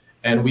Trainers,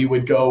 and we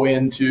would go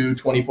into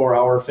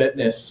 24-hour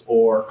fitness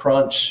or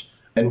Crunch,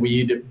 and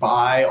we'd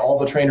buy all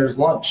the trainers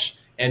lunch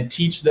and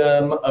teach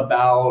them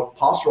about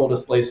postural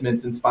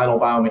displacements and spinal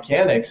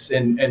biomechanics,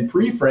 and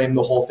pre-frame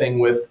the whole thing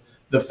with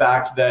the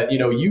fact that,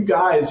 you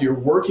guys, you're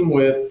working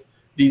with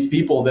these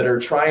people that are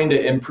trying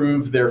to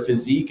improve their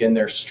physique and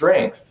their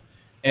strength.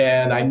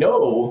 And I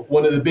know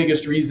one of the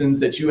biggest reasons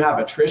that you have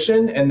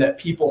attrition and that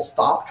people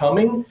stop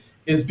coming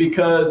is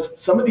because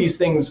some of these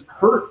things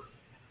hurt.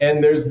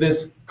 And there's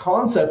this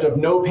concept of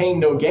no pain,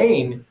 no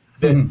gain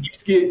that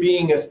keeps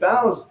being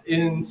espoused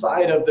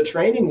inside of the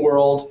training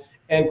world.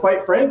 And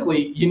quite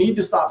frankly, you need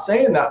to stop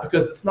saying that,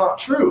 because it's not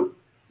true,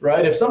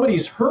 right? If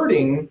somebody's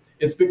hurting,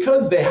 it's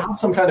because they have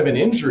some kind of an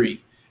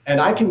injury.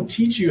 And I can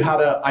teach you how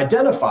to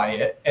identify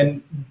it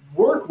and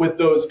work with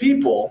those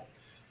people.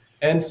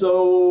 And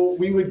so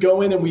we would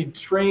go in and we'd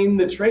train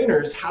the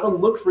trainers how to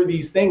look for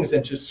these things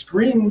and to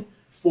screen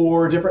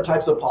for different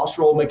types of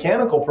postural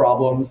mechanical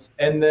problems.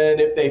 And then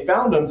if they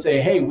found them,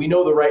 say, hey, we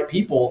know the right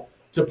people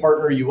to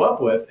partner you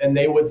up with. And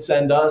they would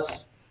send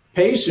us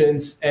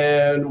patients.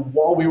 And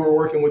while we were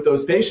working with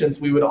those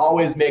patients, we would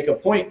always make a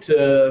point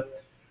to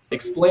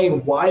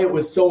explain why it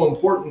was so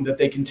important that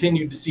they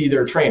continued to see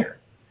their trainer.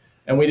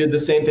 And we did the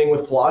same thing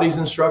with Pilates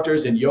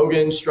instructors and yoga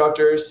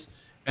instructors.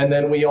 And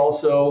then we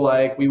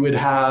also, we would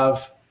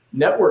have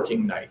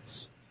networking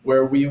nights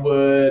where we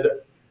would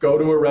go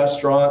to a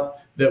restaurant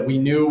that we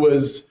knew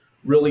was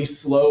really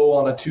slow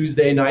on a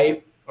Tuesday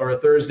night or a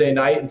Thursday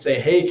night and say,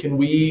 hey, can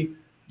we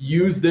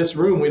use this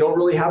room? We don't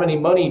really have any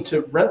money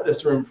to rent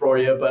this room for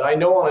you, but I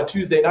know on a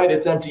Tuesday night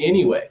it's empty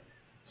anyway.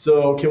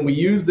 So can we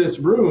use this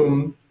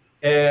room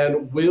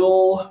and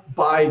we'll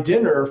buy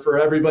dinner for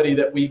everybody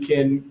that we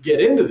can get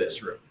into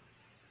this room?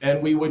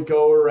 And we would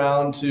go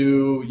around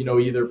to,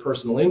 either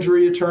personal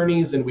injury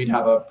attorneys and we'd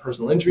have a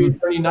personal injury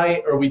attorney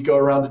night, or we'd go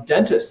around to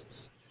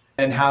dentists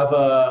and have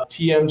a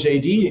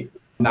TMJD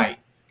night.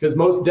 Because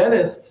most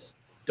dentists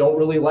don't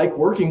really like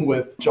working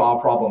with jaw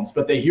problems,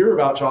 but they hear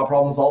about jaw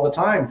problems all the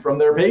time from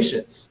their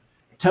patients.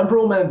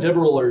 Temporal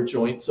mandibular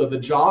joint, so the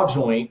jaw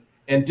joint,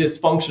 and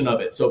dysfunction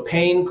of it. So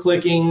pain,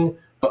 clicking,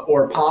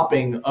 or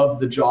popping of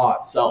the jaw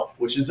itself,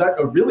 which is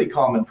a really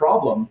common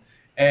problem.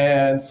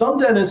 And some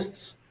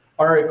dentists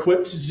are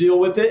equipped to deal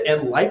with it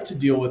and like to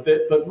deal with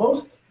it, but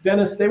most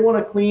dentists, they want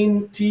to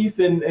clean teeth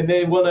and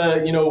they want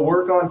to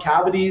work on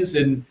cavities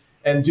and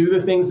do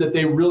the things that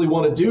they really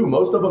want to do.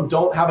 Most of them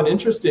don't have an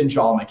interest in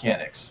jaw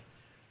mechanics,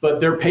 but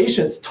their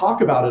patients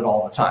talk about it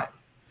all the time.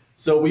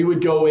 So we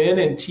would go in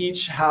and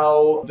teach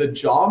how the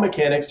jaw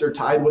mechanics are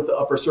tied with the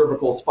upper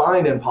cervical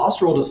spine and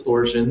postural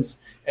distortions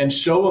and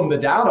show them the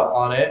data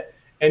on it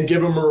and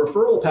give them a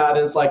referral pad.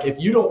 And it's like, if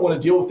you don't want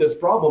to deal with this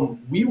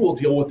problem, we will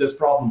deal with this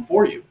problem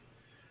for you.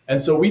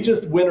 And so we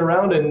just went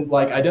around and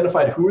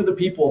identified who are the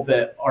people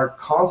that are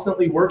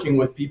constantly working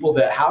with people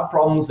that have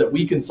problems that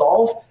we can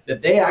solve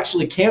that they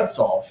actually can't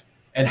solve,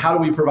 and how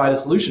do we provide a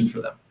solution for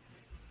them?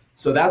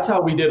 So that's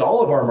how we did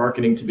all of our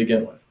marketing to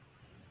begin with.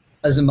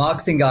 As a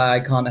marketing guy, I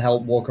can't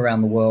help walk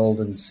around the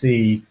world and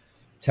see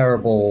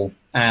terrible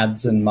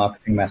ads and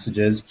marketing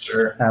messages.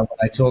 Sure. When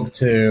I talk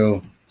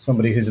to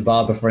somebody who's a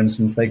barber, for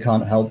instance, they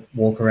can't help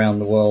walk around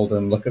the world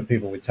and look at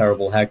people with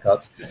terrible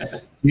haircuts.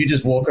 You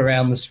just walk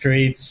around the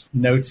streets,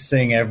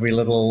 noticing every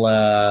little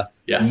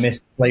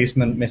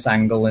misplacement,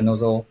 misangle in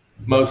us all.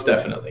 Most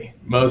definitely.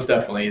 Most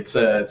definitely. It's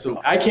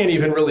I can't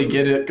even really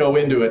go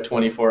into a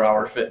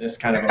 24-hour fitness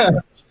kind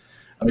of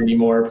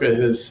anymore,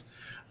 because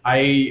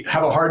I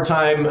have a hard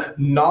time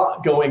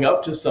not going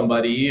up to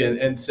somebody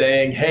and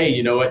saying, hey,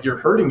 you know what, you're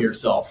hurting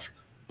yourself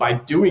by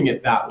doing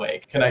it that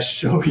way. Can I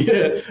show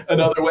you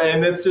another way?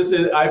 And it's just,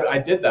 I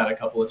did that a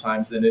couple of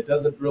times and it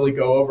doesn't really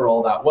go over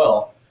all that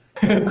well.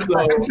 And so,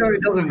 I'm sure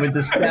it doesn't with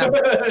the staff.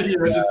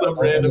 Just some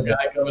random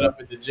guy coming up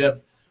at the gym.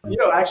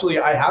 Actually,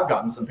 I have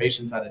gotten some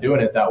patients out of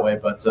doing it that way,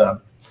 but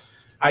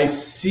I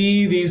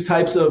see these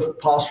types of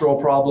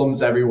postural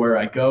problems everywhere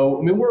I go.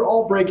 I mean, we're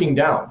all breaking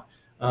down.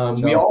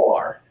 We all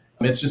are.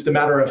 It's just a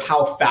matter of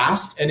how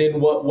fast and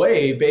in what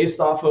way, based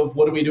off of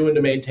what are we doing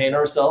to maintain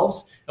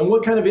ourselves and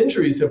what kind of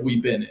injuries have we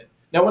been in.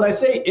 Now, when I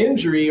say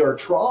injury or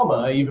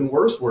trauma, even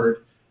worse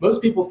word,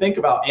 most people think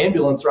about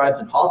ambulance rides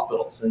in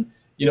hospitals. And,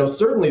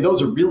 certainly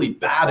those are really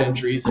bad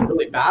injuries and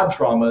really bad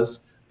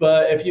traumas.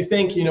 But if you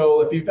think,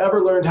 if you've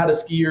ever learned how to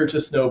ski or to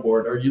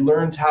snowboard, or you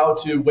learned how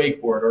to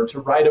wakeboard or to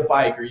ride a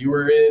bike, or you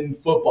were in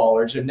football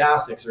or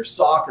gymnastics or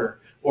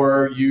soccer,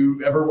 or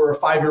you ever were a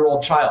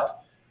 5-year-old child,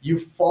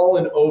 you've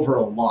fallen over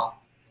a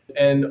lot.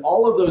 And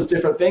all of those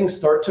different things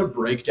start to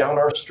break down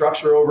our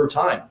structure over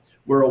time.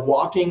 We're a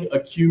walking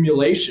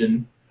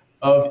accumulation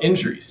of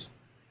injuries,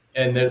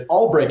 and they're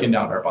all breaking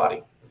down our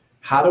body.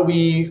 How do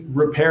we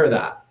repair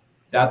that?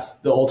 That's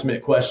the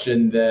ultimate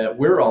question that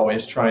we're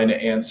always trying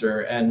to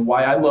answer. And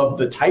why I love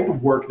the type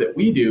of work that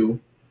we do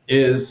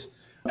is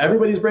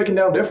everybody's breaking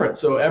down different.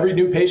 So every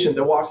new patient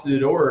that walks through the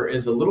door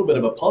is a little bit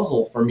of a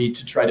puzzle for me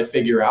to try to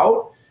figure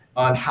out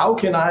on how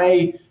can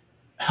I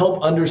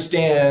help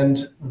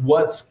understand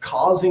what's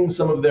causing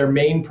some of their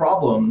main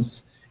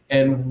problems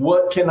and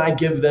what can I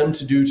give them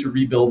to do to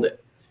rebuild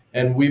it.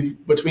 And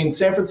we've, between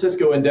San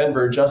Francisco and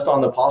Denver, just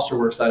on the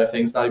PostureWorks side of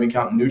things, not even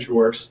counting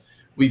NutraWorks,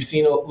 we've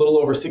seen a little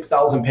over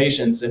 6,000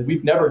 patients, and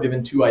we've never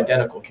given 2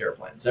 identical care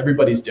plans.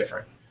 Everybody's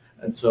different.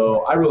 And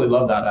so I really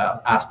love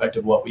that aspect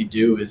of what we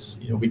do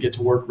is, we get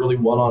to work really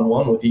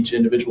one-on-one with each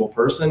individual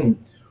person.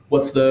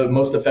 What's the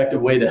most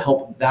effective way to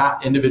help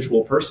that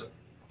individual person?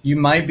 You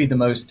might be the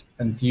most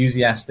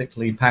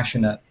enthusiastically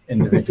passionate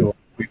individual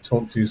we've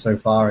talked to so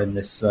far in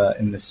this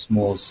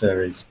small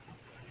series.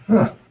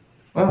 Huh.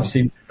 Well, you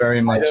seem to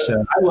very much.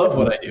 I love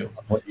what I do.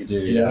 What you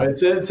do.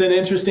 It's an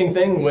interesting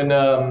thing when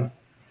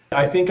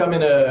I think I'm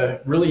in a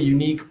really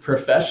unique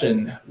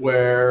profession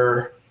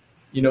where,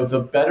 the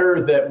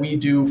better that we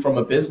do from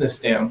a business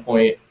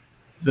standpoint,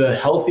 the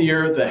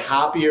healthier, the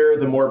happier,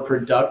 the more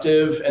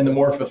productive, and the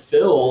more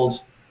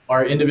fulfilled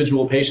our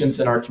individual patients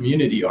in our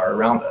community are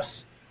around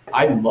us.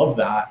 I love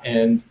that.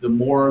 And the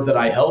more that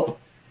I help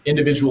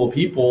individual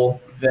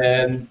people,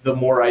 then the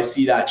more I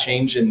see that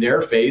change in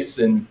their face,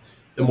 and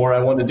the more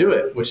I want to do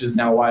it, which is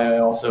now why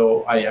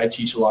I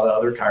teach a lot of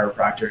other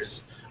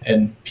chiropractors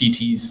and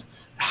PTs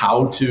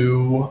how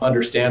to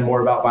understand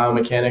more about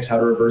biomechanics, how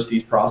to reverse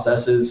these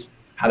processes,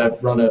 how to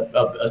run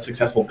a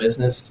successful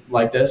business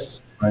like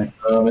this. Right.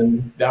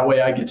 And that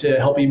way I get to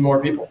help even more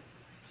people.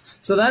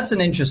 So that's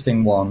an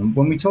interesting one.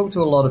 When we talk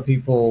to a lot of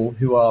people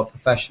who are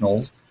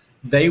professionals,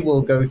 they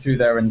will go through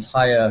their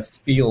entire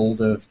field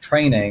of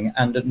training,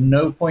 and at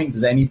no point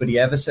does anybody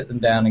ever sit them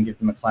down and give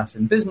them a class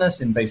in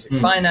business, in basic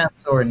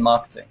finance, or in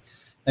marketing.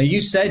 Now,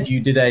 you said you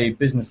did a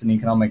business and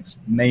economics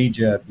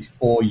major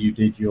before you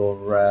did your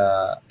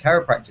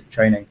chiropractic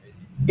training.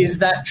 Is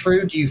that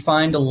true? Do you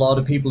find a lot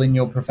of people in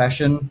your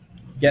profession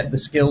get the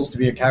skills to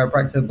be a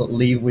chiropractor but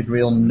leave with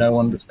real no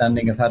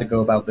understanding of how to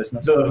go about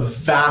business? The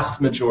vast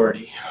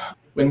majority.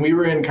 When we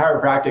were in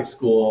chiropractic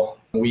school,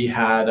 we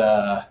had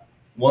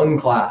one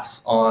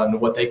class on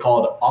what they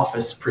called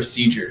office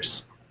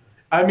procedures.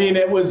 I mean,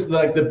 it was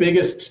like the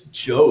biggest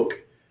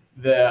joke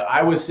that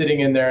I was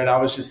sitting in there and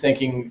I was just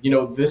thinking,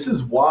 this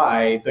is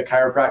why the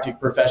chiropractic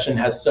profession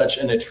has such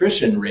an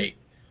attrition rate,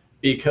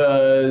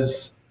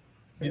 because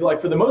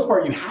for the most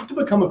part, you have to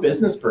become a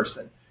business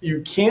person.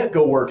 You can't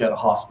go work at a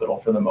hospital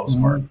for the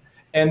most part,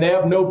 and they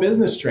have no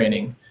business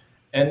training.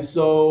 And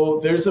so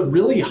there's a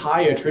really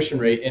high attrition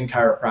rate in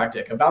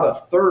chiropractic. About a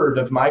third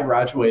of my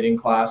graduating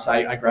class,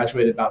 I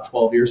graduated about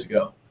 12 years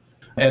ago.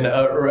 And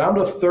around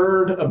a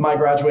third of my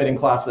graduating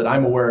class that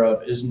I'm aware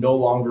of is no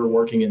longer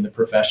working in the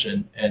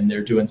profession, and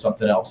they're doing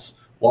something else.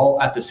 While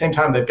at the same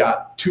time, they've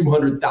got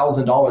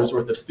 $200,000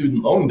 worth of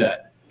student loan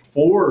debt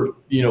for,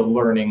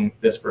 learning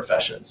this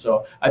profession.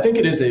 So I think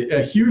it is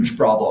a huge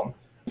problem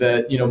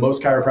that,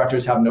 most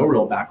chiropractors have no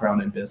real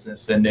background in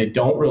business, and they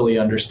don't really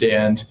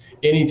understand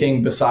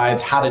anything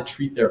besides how to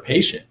treat their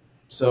patient.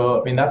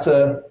 So, I mean, that's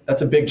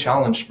a big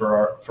challenge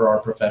for our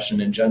profession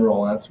in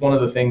general. And it's one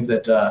of the things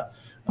that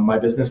my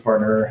business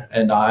partner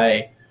and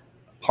I,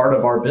 part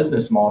of our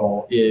business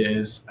model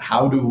is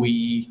how do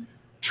we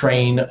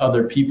train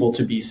other people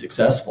to be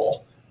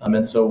successful?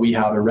 And so we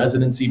have a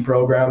residency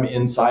program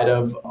inside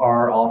of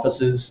our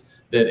offices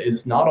that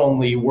is not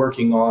only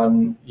working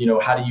on,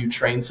 how do you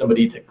train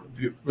somebody to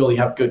really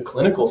have good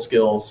clinical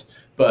skills,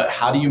 but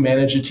how do you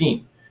manage a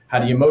team? How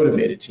do you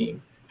motivate a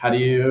team? How do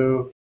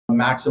you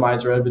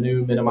maximize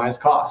revenue, minimize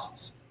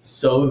costs,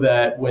 so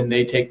that when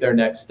they take their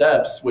next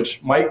steps,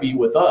 which might be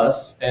with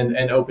us and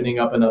opening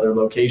up another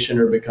location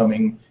or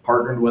becoming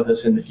partnered with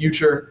us in the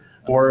future,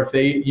 or if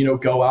they,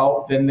 go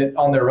out then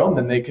on their own,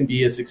 then they can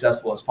be as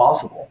successful as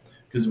possible,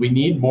 because we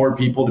need more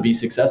people to be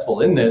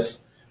successful in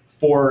this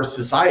for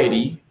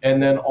society,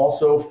 and then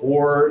also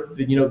for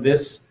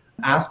this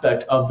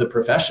aspect of the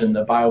profession.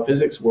 The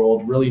biophysics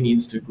world really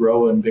needs to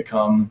grow and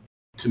become,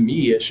 to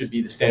me, it should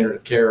be the standard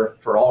of care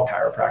for all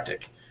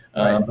chiropractic.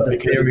 Right. But the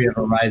theory of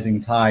a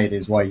rising tide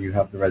is why you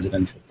have the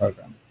residential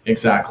program.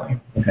 Exactly.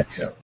 Okay.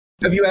 Yeah.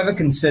 Have you ever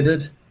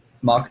considered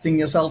marketing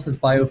yourself as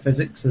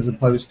biophysics as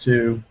opposed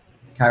to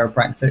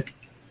chiropractic,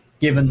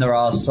 given there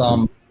are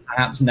some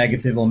perhaps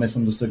negative or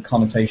misunderstood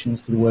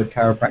connotations to the word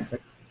chiropractic?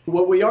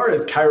 What we are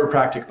is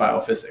chiropractic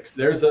biophysics.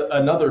 There's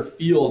another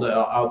field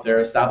out there,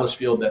 established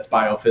field, that's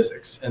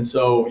biophysics. And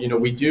so,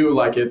 we do,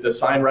 the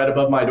sign right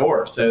above my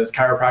door says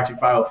chiropractic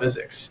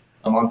biophysics.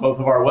 On both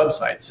of our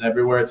websites,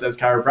 everywhere it says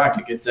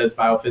chiropractic, it says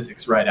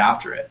biophysics right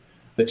after it.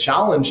 The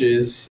challenge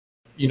is,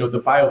 the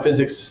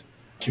biophysics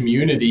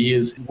community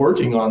is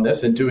working on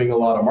this and doing a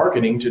lot of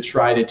marketing to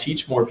try to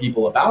teach more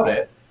people about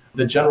it.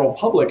 The general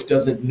public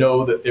doesn't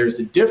know that there's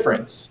a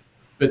difference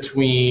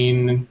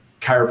between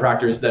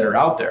chiropractors that are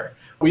out there.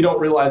 We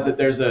don't realize that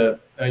there's a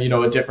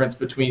difference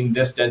between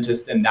this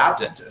dentist and that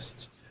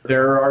dentist.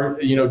 There are,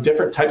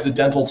 different types of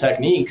dental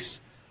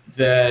techniques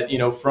that,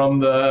 from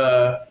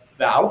the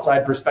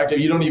outside perspective,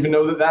 you don't even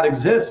know that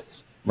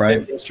exists.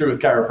 Right. It's true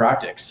with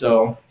chiropractic.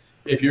 So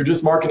if you're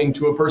just marketing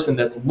to a person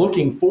that's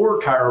looking for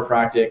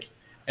chiropractic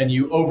and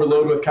you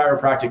overload with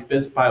chiropractic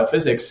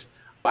biophysics,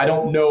 I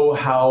don't know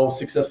how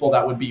successful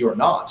that would be or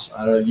not.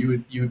 I don't know,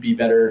 you would be a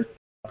better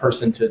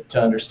person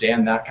to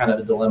understand that kind of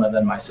a dilemma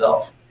than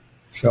myself.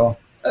 Sure.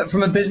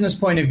 From a business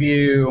point of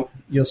view,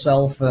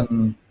 yourself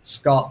and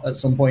Scott at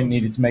some point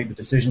needed to make the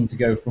decision to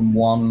go from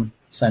one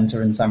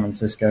center in San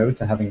Francisco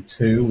to having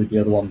two, with the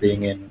other one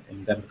being in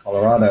Denver,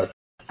 Colorado.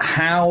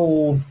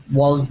 How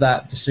was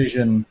that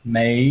decision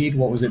made?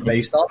 What was it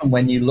based on? And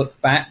when you look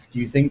back, do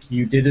you think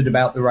you did it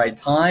about the right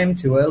time,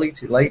 too early,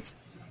 too late?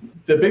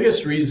 The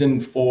biggest reason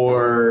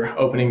for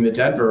opening the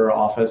Denver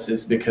office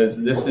is because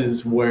this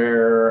is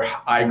where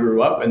I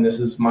grew up and this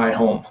is my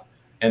home.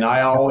 And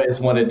I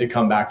always wanted to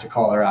come back to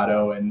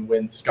Colorado. And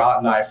when Scott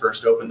and I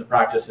first opened the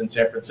practice in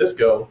San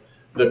Francisco,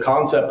 the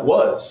concept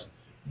was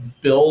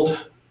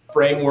build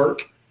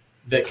framework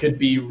that could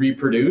be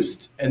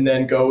reproduced and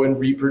then go and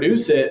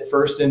reproduce it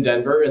first in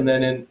Denver and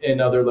then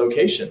in other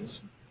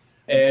locations.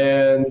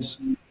 And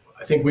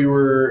I think we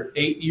were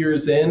 8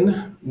 years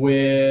in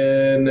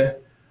when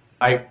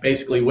I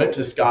basically went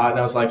to Scott and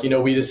I was like,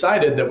 we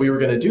decided that we were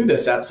going to do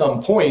this at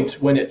some point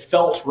when it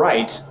felt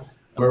right,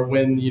 or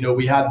when,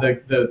 we had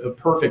the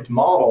perfect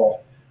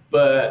model,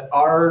 but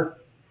our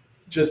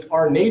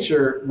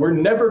nature, we're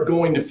never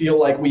going to feel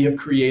like we have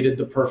created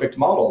the perfect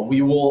model.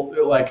 We will,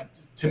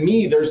 to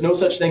me, there's no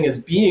such thing as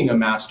being a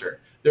master.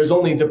 There's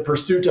only the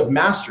pursuit of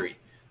mastery.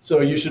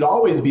 So you should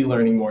always be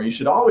learning more. You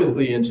should always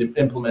be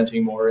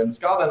implementing more. And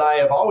Scott and I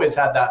have always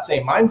had that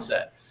same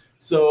mindset.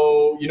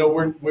 So,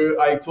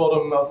 I told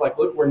him, I was like,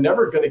 look, we're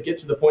never going to get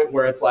to the point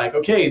where it's like,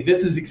 okay,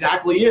 this is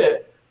exactly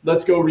it.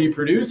 Let's go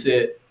reproduce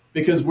it,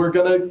 because we're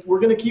going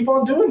to keep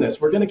on doing this.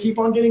 We're going to keep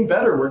on getting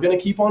better. We're going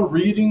to keep on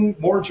reading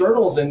more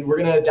journals, and we're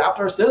going to adapt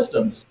our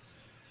systems.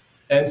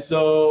 And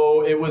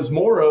so it was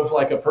more of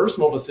like a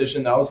personal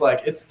decision. I was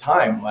like, it's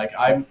time. Like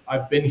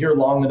I've been here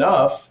long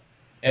enough.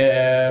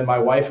 And my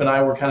wife and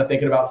I were kind of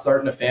thinking about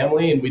starting a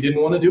family, and we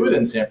didn't want to do it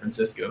in San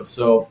Francisco.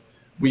 So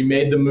we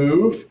made the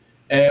move,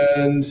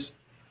 and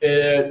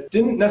it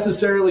didn't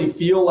necessarily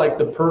feel like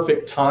the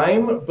perfect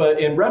time. But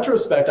in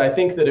retrospect, I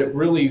think that it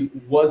really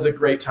was a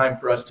great time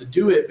for us to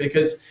do it,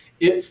 because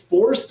it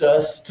forced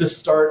us to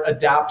start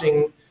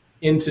adapting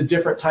into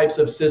different types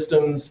of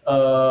systems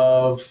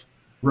of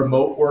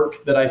remote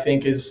work that I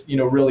think is,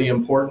 really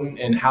important.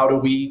 And how do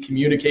we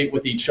communicate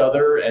with each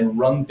other and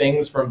run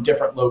things from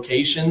different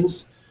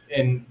locations?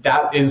 And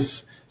that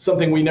is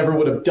something we never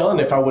would have done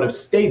if I would have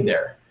stayed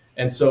there.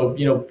 And so,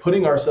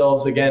 putting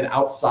ourselves again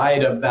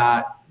outside of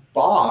that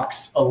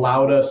box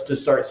allowed us to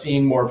start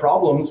seeing more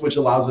problems, which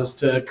allows us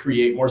to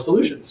create more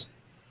solutions.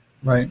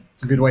 Right.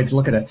 It's a good way to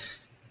look at it.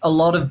 A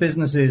lot of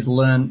businesses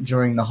learned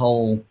during the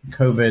whole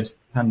COVID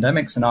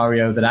pandemic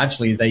scenario that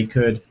actually they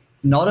could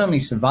not only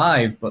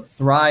survive, but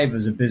thrive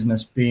as a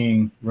business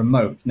being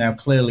remote. Now,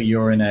 clearly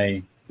you're in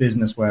a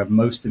business where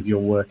most of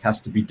your work has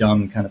to be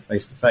done kind of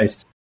face to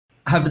face.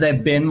 Have there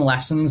been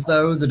lessons,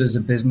 though, that as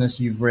a business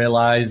you've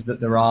realized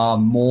that there are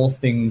more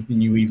things than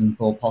you even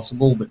thought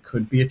possible that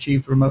could be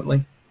achieved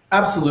remotely?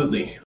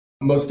 Absolutely.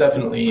 Most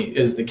definitely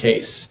is the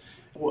case.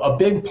 A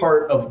big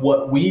part of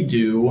what we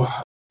do,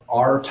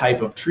 our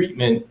type of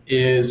treatment,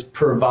 is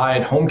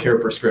provide home care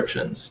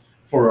prescriptions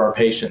for our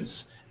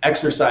patients.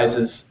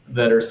 Exercises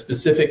that are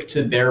specific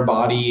to their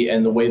body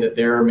and the way that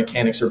their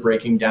mechanics are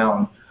breaking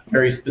down,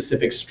 very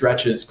specific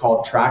stretches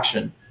called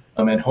traction,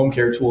 and home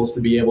care tools to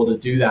be able to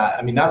do that.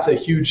 I mean, that's a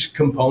huge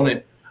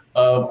component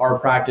of our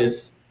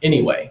practice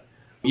anyway,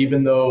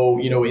 even though,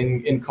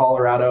 in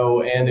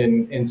Colorado and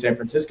in San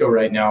Francisco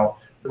right now,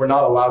 we're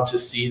not allowed to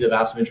see the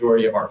vast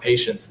majority of our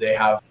patients. They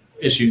have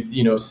issued,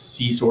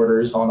 cease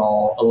orders on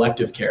all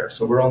elective care.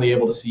 So we're only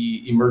able to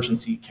see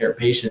emergency care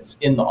patients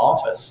in the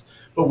office.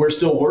 But we're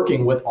still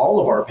working with all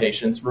of our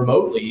patients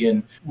remotely.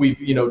 And we've,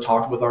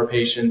 talked with our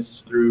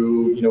patients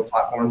through,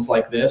 platforms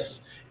like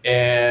this,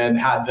 and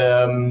had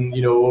them,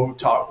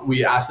 talk.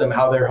 We asked them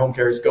how their home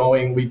care is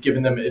going. We've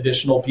given them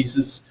additional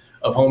pieces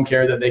of home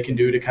care that they can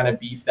do to kind of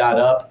beef that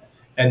up.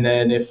 And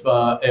then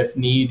if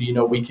need,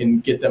 we can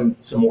get them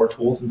some more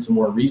tools and some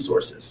more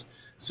resources.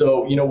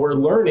 So, we're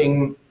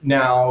learning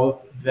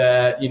now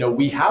that,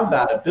 we have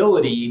that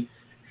ability,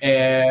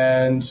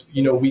 and,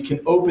 we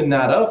can open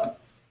that up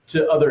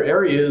to other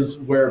areas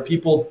where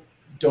people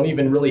don't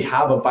even really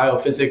have a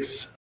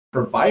biophysics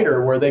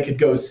provider where they could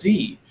go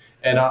see.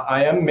 And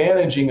I am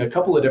managing a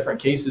couple of different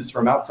cases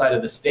from outside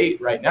of the state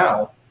right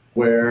now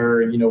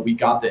where, we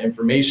got the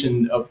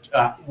information of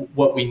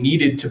what we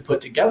needed to put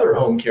together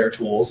home care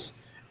tools,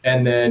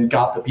 and then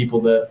got the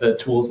people the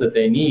tools that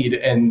they need.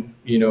 And,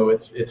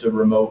 it's a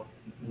remote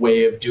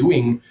way of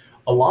doing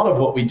a lot of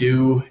what we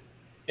do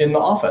in the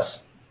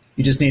office.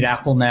 You just need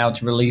Apple now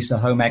to release a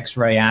home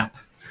X-ray app.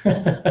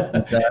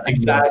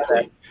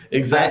 Exactly.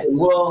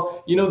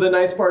 Well, the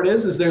nice part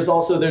is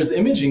there's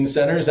imaging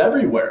centers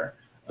everywhere.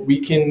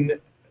 We can,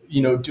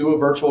 do a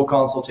virtual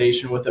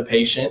consultation with a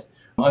patient,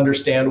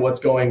 understand what's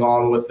going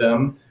on with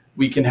them.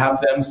 We can have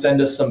them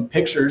send us some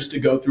pictures to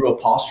go through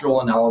a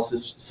postural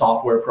analysis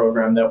software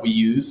program that we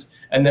use.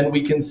 And then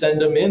we can send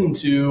them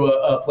into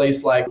a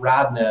place like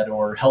RadNet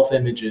or Health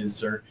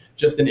Images or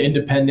just an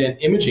independent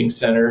imaging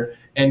center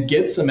and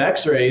get some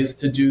x-rays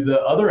to do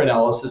the other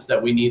analysis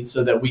that we need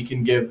so that we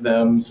can give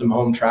them some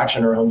home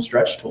traction or home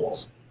stretch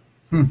tools.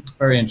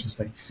 Very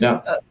interesting.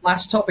 Yeah.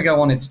 Last topic I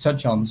wanted to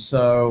touch on.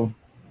 So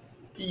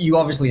you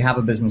obviously have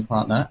a business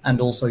partner, and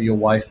also your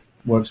wife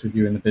works with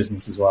you in the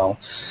business as well.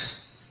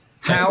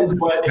 His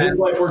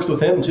wife works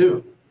with him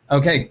too.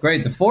 Okay,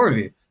 great. The four of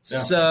you. Yeah.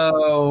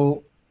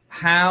 So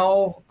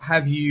how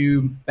have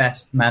you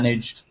best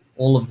managed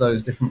all of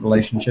those different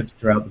relationships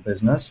throughout the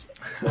business?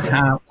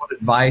 What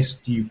advice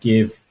do you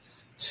give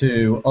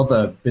to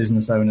other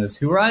business owners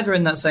who are either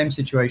in that same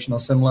situation or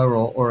similar,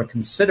 or are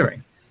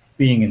considering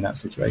being in that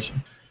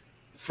situation?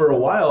 For a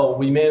while,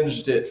 we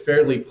managed it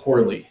fairly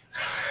poorly.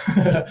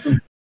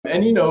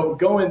 And,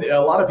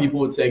 a lot of people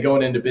would say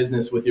going into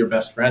business with your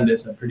best friend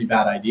is a pretty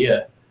bad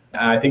idea.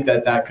 And I think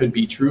that could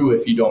be true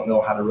if you don't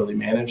know how to really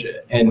manage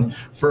it. And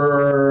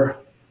for,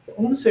 I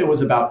want to say it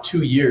was about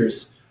 2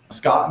 years,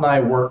 Scott and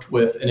I worked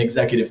with an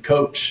executive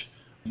coach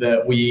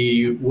that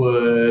we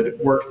would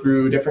work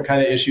through different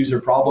kind of issues or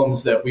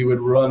problems that we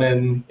would run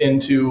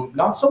into,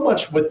 not so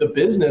much with the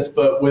business,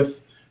 but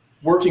with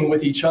working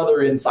with each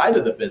other inside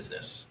of the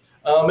business.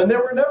 And there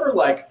were never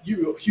like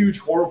huge,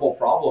 horrible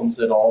problems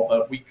at all,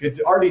 but we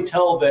could already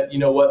tell that, you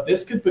know what,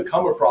 this could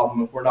become a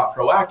problem if we're not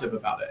proactive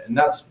about it. And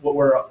that's what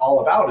we're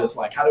all about, is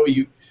like, how do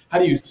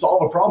you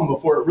solve a problem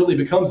before it really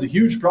becomes a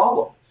huge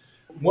problem?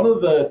 One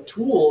of the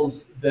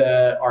tools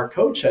that our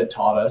coach had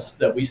taught us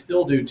that we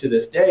still do to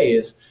this day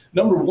is,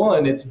 number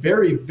one, it's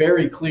very,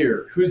 very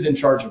clear who's in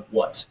charge of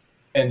what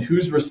and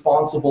who's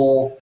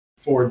responsible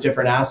for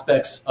different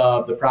aspects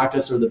of the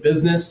practice or the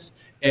business,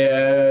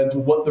 and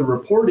what the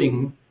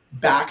reporting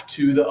back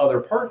to the other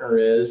partner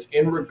is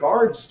in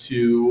regards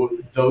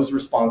to those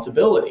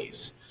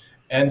responsibilities.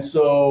 And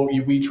so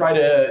we try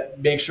to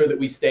make sure that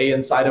we stay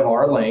inside of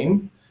our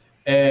lane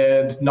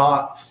and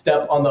not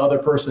step on the other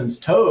person's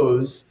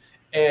toes.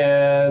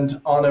 And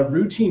on a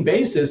routine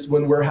basis,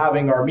 when we're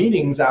having our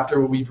meetings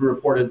after we've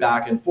reported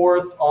back and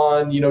forth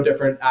on, you know,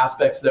 different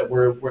aspects that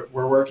we're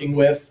working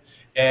with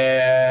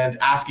and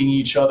asking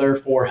each other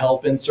for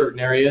help in certain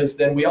areas,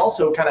 then we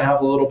also kind of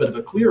have a little bit of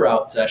a clear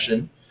out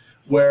session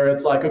where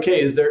it's like,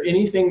 okay, is there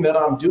anything that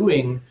I'm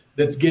doing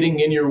that's getting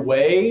in your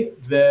way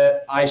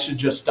that I should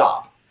just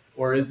stop?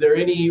 Or is there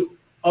any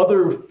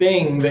other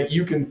thing that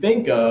you can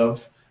think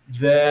of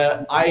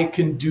that I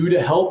can do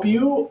to help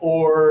you,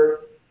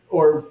 or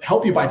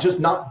help you by just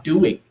not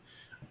doing?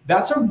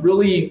 That's a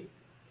really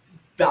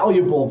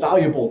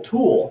valuable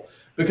tool,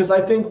 because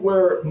I think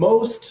where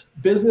most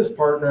business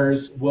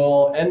partners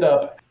will end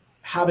up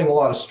having a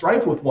lot of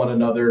strife with one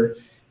another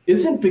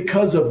isn't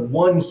because of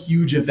one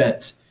huge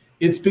event.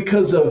 It's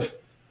because of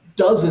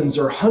dozens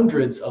or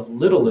hundreds of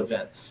little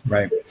events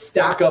that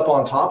stack up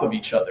on top of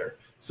each other.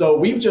 So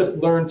we've just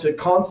learned to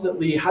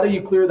constantly, how do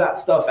you clear that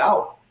stuff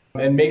out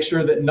and make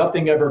sure that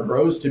nothing ever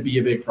grows to be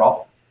a big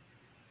problem?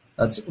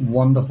 That's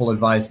wonderful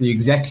advice. The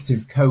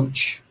executive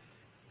coach,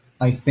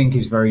 I think,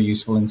 is very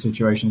useful in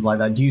situations like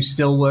that. Do you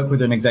still work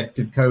with an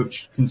executive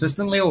coach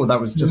consistently, or that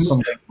was just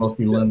something most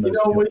people learned this?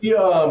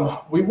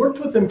 We worked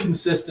with him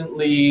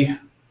consistently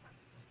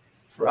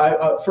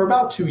for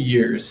about 2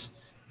 years.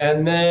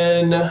 And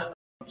then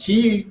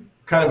he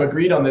kind of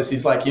agreed on this.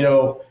 He's like, you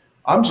know,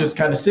 I'm just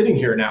kind of sitting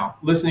here now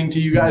listening to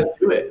you guys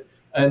do it.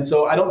 And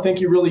so I don't think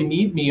you really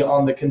need me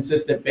on the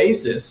consistent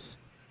basis.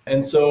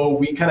 And so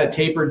we kind of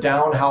tapered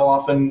down how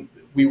often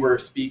we were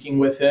speaking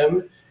with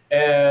him.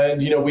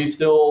 And, you know, we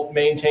still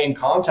maintain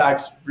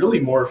contacts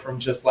really more from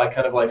just like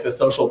kind of like the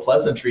social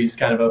pleasantries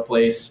kind of a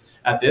place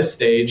at this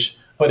stage.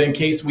 But in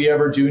case we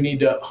ever do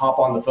need to hop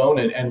on the phone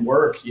and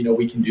work, you know,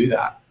 we can do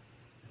that.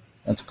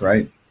 That's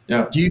great.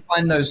 Yeah. Do you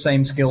find those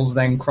same skills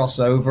then cross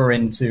over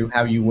into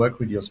how you work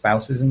with your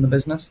spouses in the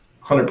business?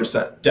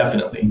 100%.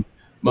 Definitely.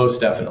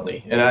 Most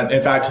definitely. And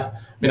in fact, I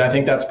mean, I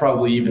think that's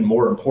probably even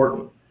more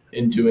important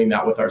in doing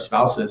that with our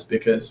spouses,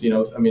 because, you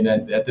know, I mean,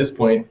 at this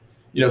point,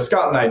 you know,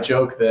 Scott and I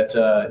joke that,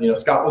 you know,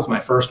 Scott was my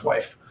first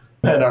wife,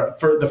 and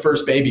the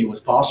first baby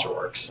was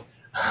PostureWorks.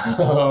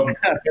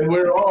 And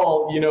we're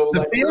all, you know,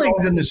 the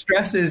feelings and the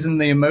stresses and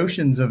the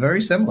emotions are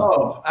very similar.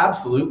 Oh,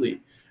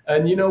 absolutely.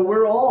 And, you know,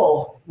 we're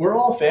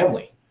all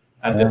family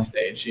at this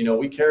stage. You know,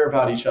 we care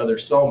about each other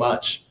so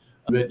much.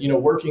 But, you know,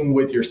 working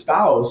with your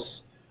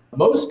spouse,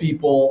 most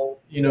people,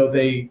 you know,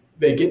 they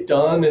get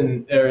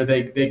done or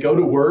they go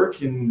to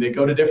work and they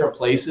go to different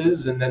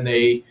places, and then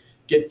they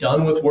get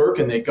done with work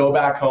and they go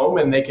back home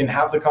and they can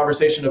have the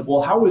conversation of,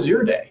 well, how was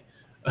your day?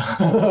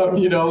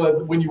 You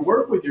know, when you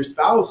work with your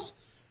spouse,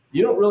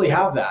 you don't really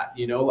have that,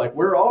 you know, like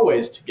we're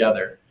always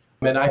together.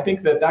 And I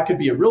think that could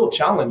be a real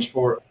challenge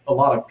for a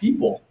lot of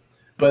people.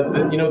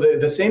 But, you know,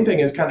 the same thing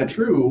is kind of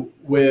true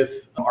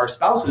with our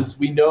spouses.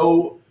 We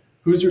know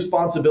whose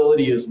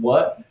responsibility is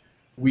what.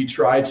 We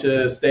try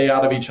to stay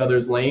out of each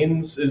other's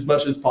lanes as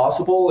much as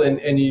possible,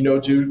 and you know,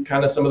 do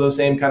kind of some of those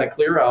same kind of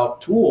clear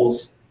out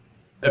tools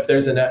if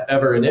there's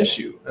ever an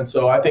issue. And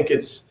so I think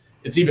it's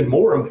even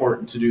more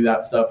important to do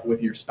that stuff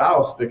with your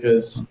spouse,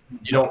 because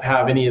you don't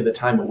have any of the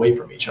time away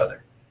from each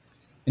other.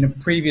 In a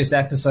previous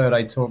episode,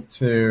 I talked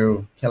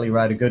to Kelly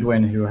Ryder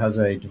Goodwin, who has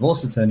a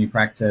divorce attorney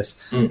practice,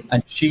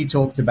 and she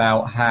talked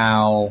about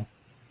how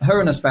her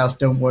and her spouse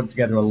don't work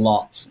together a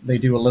lot. They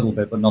do a little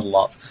bit, but not a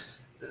lot.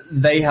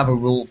 They have a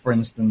rule, for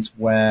instance,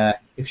 where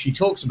if she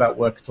talks about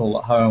work at all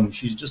at home,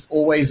 she's just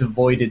always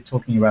avoided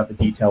talking about the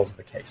details of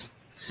a case.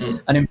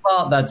 And in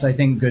part, that's, I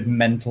think, good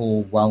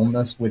mental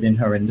wellness within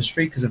her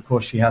industry, because, of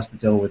course, she has to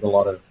deal with a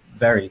lot of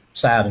very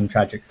sad and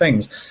tragic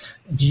things.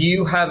 Do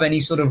you have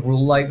any sort of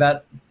rule like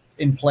that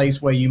in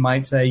place where you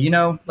might say, you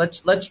know,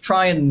 let's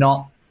try and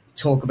not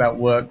talk about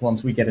work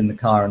once we get in the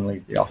car and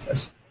leave the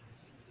office?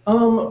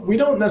 We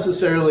don't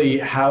necessarily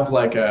have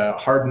like a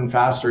hard and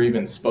fast or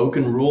even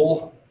spoken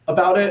rule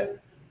about it,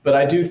 but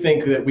I do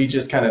think that we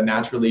just kind of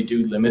naturally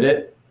do limit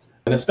it,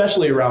 and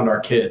especially around our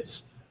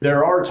kids.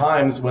 There are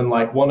times when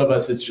like one of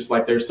us, it's just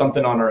like there's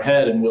something on our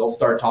head and we'll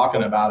start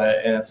talking about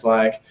it, and it's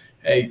like,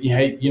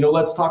 hey, you know,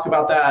 let's talk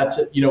about that,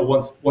 you know,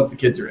 once the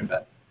kids are in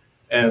bed.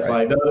 And it's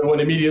like the other one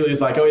immediately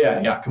is like, oh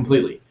yeah,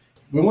 completely.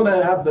 we want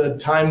to have the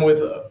time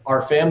with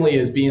our family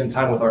as being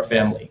time with our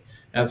family.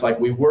 And it's like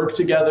we work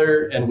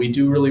together and we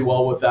do really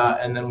well with that.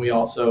 And then we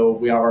have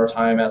our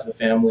time as a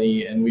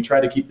family, and we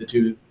try to keep the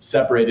two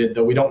separated,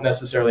 though we don't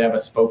necessarily have a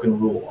spoken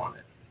rule on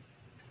it.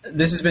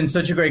 This has been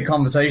such a great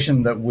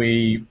conversation that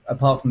we,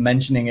 apart from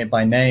mentioning it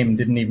by name,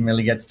 didn't even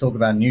really get to talk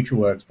about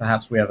NutraWorks.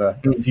 Perhaps we have a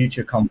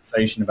future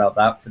conversation about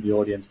that for the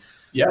audience.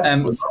 Yeah.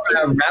 For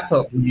our wrap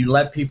up, will you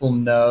let people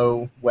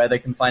know where they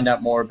can find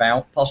out more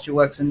about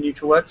PostureWorks and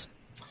NutraWorks?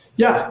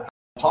 Yeah.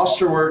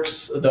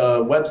 PostureWorks,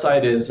 the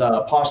website is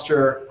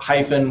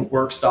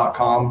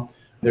posture-works.com.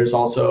 There's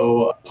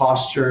also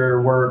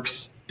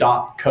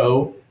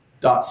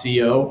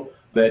PostureWorks.co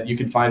that you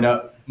can find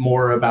out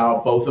more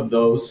about both of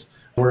those.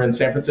 We're in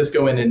San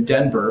Francisco and in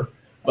Denver,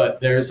 but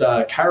there's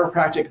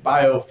chiropractic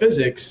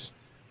biophysics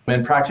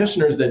and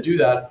practitioners that do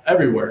that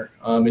everywhere.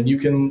 And you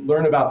can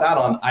learn about that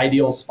on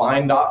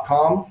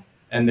idealspine.com.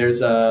 And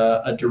there's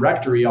a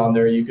directory on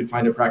there. You can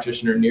find a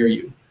practitioner near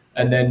you.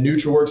 And then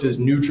NutraWorks is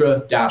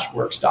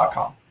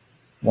nutra-works.com.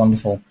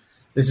 Wonderful.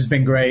 This has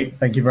been great.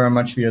 Thank you very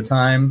much for your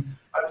time.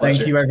 My pleasure.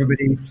 Thank you,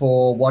 everybody,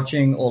 for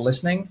watching or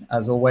listening.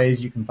 As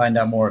always, you can find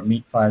out more at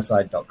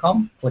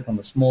meetfireside.com. Click on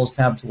the S'mores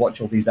tab to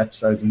watch all these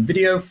episodes in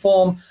video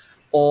form,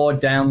 or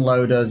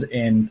download us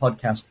in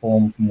podcast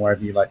form from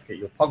wherever you like to get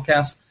your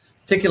podcasts.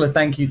 Particular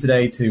thank you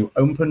today to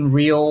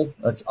OpenReel,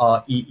 that's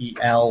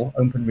REEL,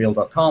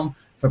 openreel.com,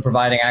 for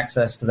providing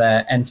access to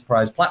their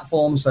enterprise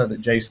platform so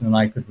that Jason and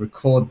I could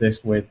record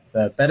this with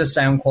better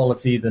sound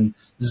quality than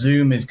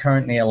Zoom is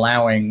currently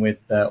allowing with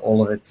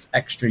all of its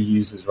extra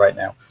users right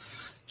now.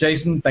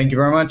 Jason, thank you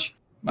very much.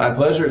 My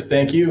pleasure.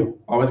 Thank you.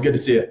 Always good to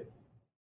see you.